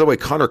 By the way,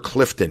 Connor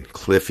Clifton,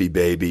 Cliffy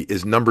baby,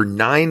 is number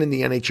 9 in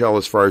the NHL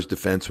as far as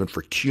defensemen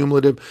for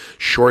cumulative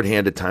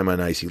shorthanded time on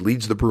ice. He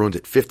leads the Bruins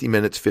at 50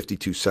 minutes,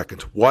 52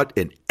 seconds. What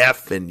an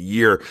effing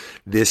year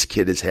this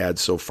kid has had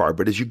so far.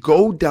 But as you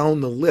go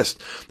down the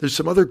list, there's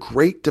some other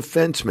great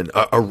defensemen.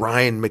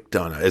 Ryan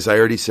McDonough, as I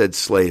already said,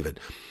 Slavin.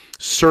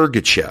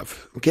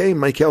 Sergachev. Okay,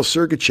 Mikhail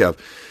Sergachev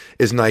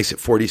is nice at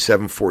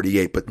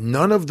 47-48, but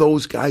none of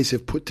those guys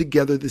have put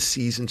together the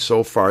season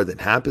so far that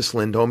Hampus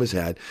Lindholm has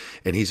had,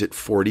 and he's at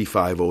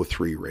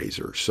 45-03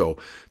 Razor. So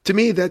to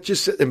me, that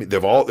just,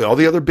 they've all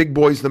the other big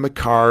boys, the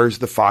Makars,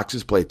 the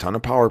Foxes play a ton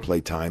of power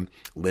play time.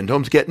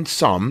 Lindholm's getting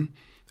some.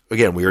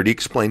 Again, we already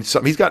explained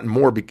some. He's gotten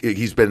more.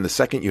 He's been the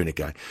second unit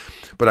guy,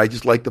 but I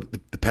just like the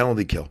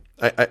penalty kill.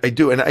 I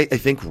do, and I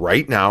think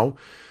right now,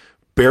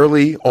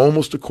 barely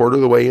almost a quarter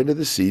of the way into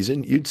the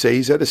season, you'd say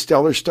he's had a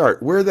stellar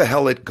start. Where the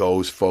hell it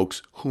goes,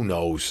 folks, who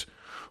knows?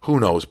 Who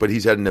knows? But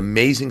he's had an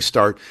amazing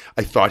start.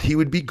 I thought he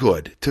would be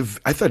good.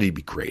 I thought he'd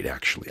be great,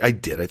 actually. I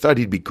did. I thought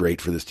he'd be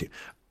great for this team.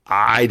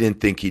 I didn't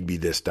think he'd be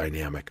this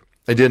dynamic.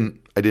 I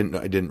didn't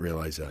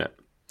realize that. Yeah.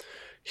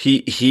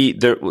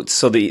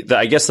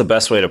 I guess the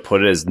best way to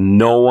put it is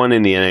no one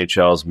in the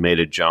NHL has made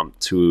a jump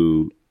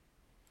to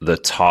the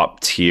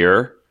top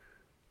tier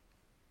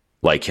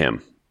like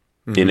him.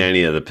 In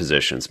any of the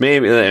positions.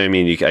 Maybe, I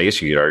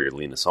guess you could argue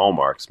Linus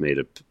Ullmark's made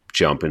a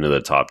jump into the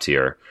top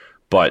tier,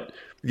 but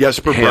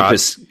Jesper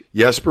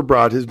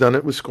Bratt has done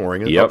it with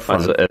scoring. Up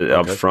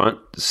front.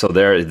 So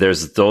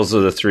there's those are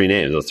the three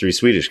names, the three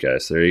Swedish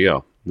guys. There you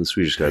go. The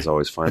Swedish guys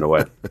always find a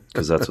way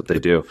because that's what they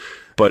do.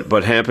 But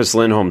Hampus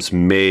Lindholm's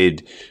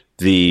made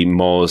the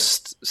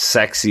most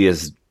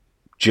sexiest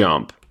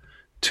jump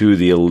to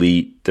the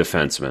elite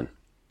defenseman.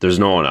 There's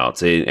no one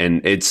else,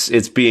 and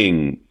it's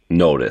being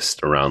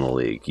noticed around the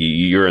league.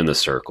 You're in the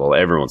circle.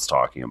 Everyone's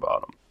talking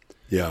about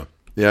him.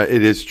 Yeah,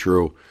 it is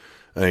true.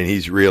 I mean,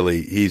 he's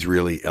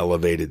really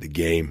elevated the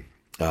game.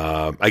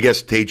 I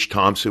guess Tage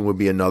Thompson would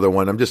be another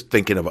one. I'm just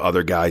thinking of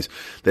other guys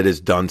that has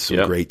done some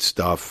great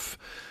stuff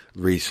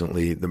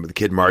recently. The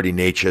kid Marty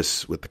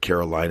Necas with the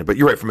Carolina. But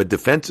you're right, from a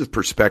defensive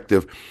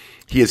perspective,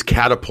 he has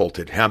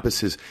catapulted.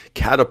 Hampus has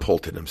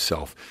catapulted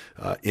himself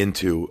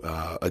into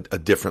a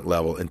different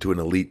level, into an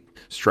elite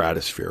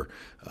stratosphere,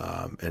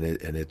 and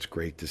it's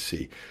great to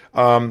see.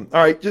 All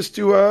right, just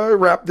to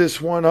wrap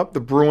this one up, the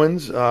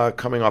Bruins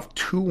coming off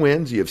 2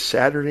 wins. You have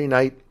Saturday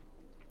night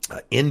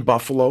in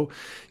Buffalo.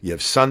 You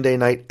have Sunday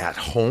night at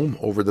home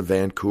over the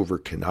Vancouver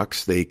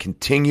Canucks. They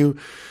continue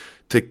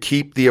to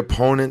keep the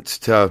opponents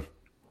to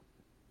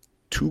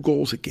 2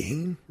 goals a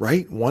game,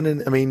 right? I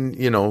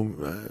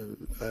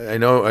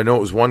know it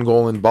was 1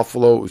 goal in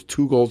Buffalo. It was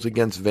 2 goals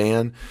against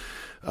Van.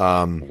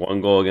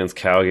 1 goal against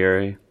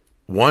Calgary.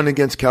 1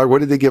 against Calgary. What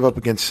did they give up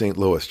against St.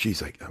 Louis?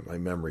 Jeez, my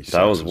memory.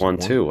 That was 1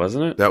 too,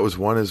 wasn't it? That was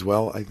 1 as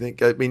well, I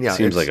think.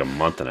 Seems like a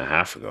month and a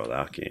half ago,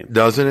 that game.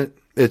 Doesn't it?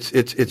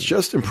 It's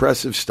just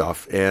impressive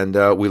stuff, and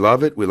we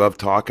love it. We love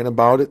talking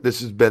about it.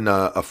 This has been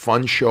a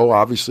fun show.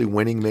 Obviously,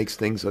 winning makes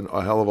things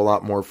a hell of a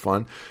lot more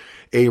fun.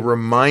 A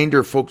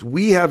reminder, folks,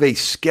 we have a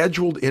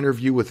scheduled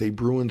interview with a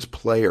Bruins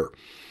player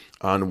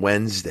on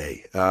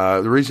Wednesday.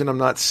 The reason I'm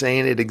not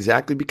saying it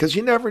exactly, because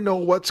you never know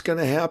what's going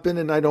to happen,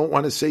 and I don't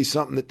want to say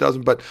something that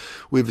doesn't, but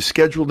we have a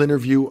scheduled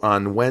interview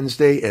on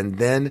Wednesday, and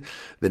then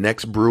the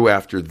next brew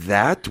after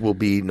that will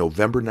be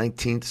November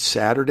 19th,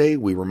 Saturday.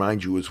 We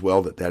remind you as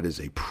well that is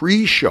a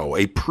pre-show,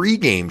 a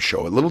pre-game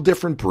show, a little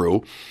different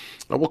brew.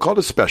 We'll call it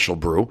a special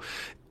brew,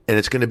 and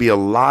it's going to be a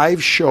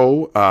live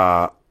show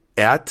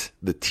at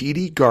the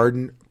TD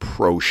Garden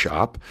Pro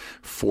Shop,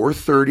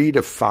 4:30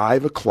 to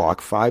 5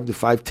 o'clock, 5 to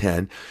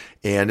 5:10.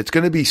 And it's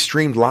going to be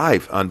streamed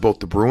live on both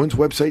the Bruins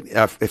website,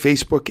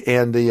 Facebook,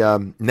 and the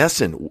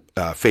NESN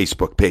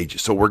Facebook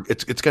page. So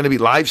it's going to be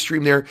live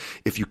streamed there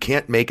if you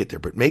can't make it there.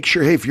 But make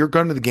sure, hey, if you're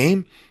going to the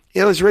game,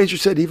 as Razor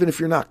said, even if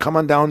you're not, come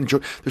on down and enjoy.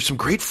 There's some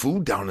great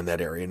food down in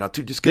that area now,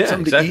 too. Just get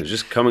something to eat.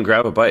 Just come and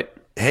grab a bite.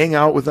 Hang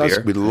out with us.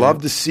 We'd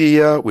love to see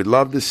you. We'd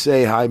love to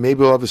say hi.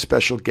 Maybe we'll have a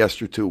special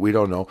guest or two. We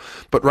don't know.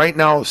 But right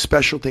now,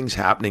 special things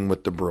happening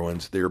with the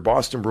Bruins. Their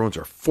Boston Bruins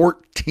are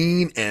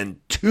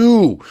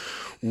 14-2.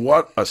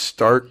 What a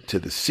start to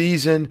the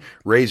season.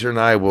 Razor and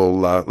I will,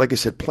 like I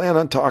said, plan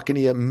on talking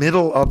to you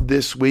middle of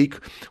this week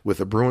with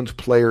a Bruins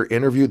player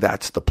interview.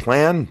 That's the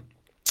plan.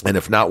 And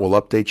if not, we'll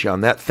update you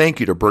on that. Thank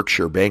you to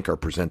Berkshire Bank, our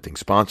presenting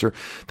sponsor.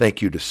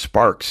 Thank you to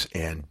Sparks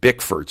and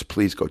Bickford's.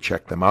 Please go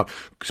check them out.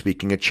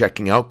 Speaking of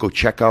checking out, go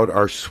check out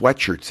our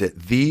sweatshirts at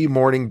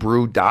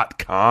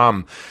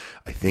themorningbrew.com.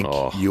 I think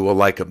you will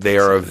like them. They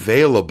are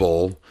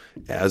available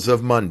as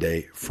of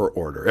Monday for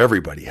order.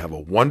 Everybody have a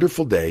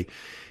wonderful day.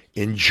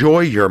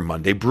 Enjoy your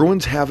Monday.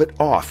 Bruins have it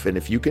off. And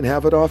if you can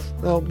have it off,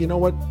 well, you know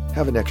what?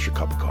 Have an extra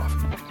cup of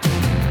coffee.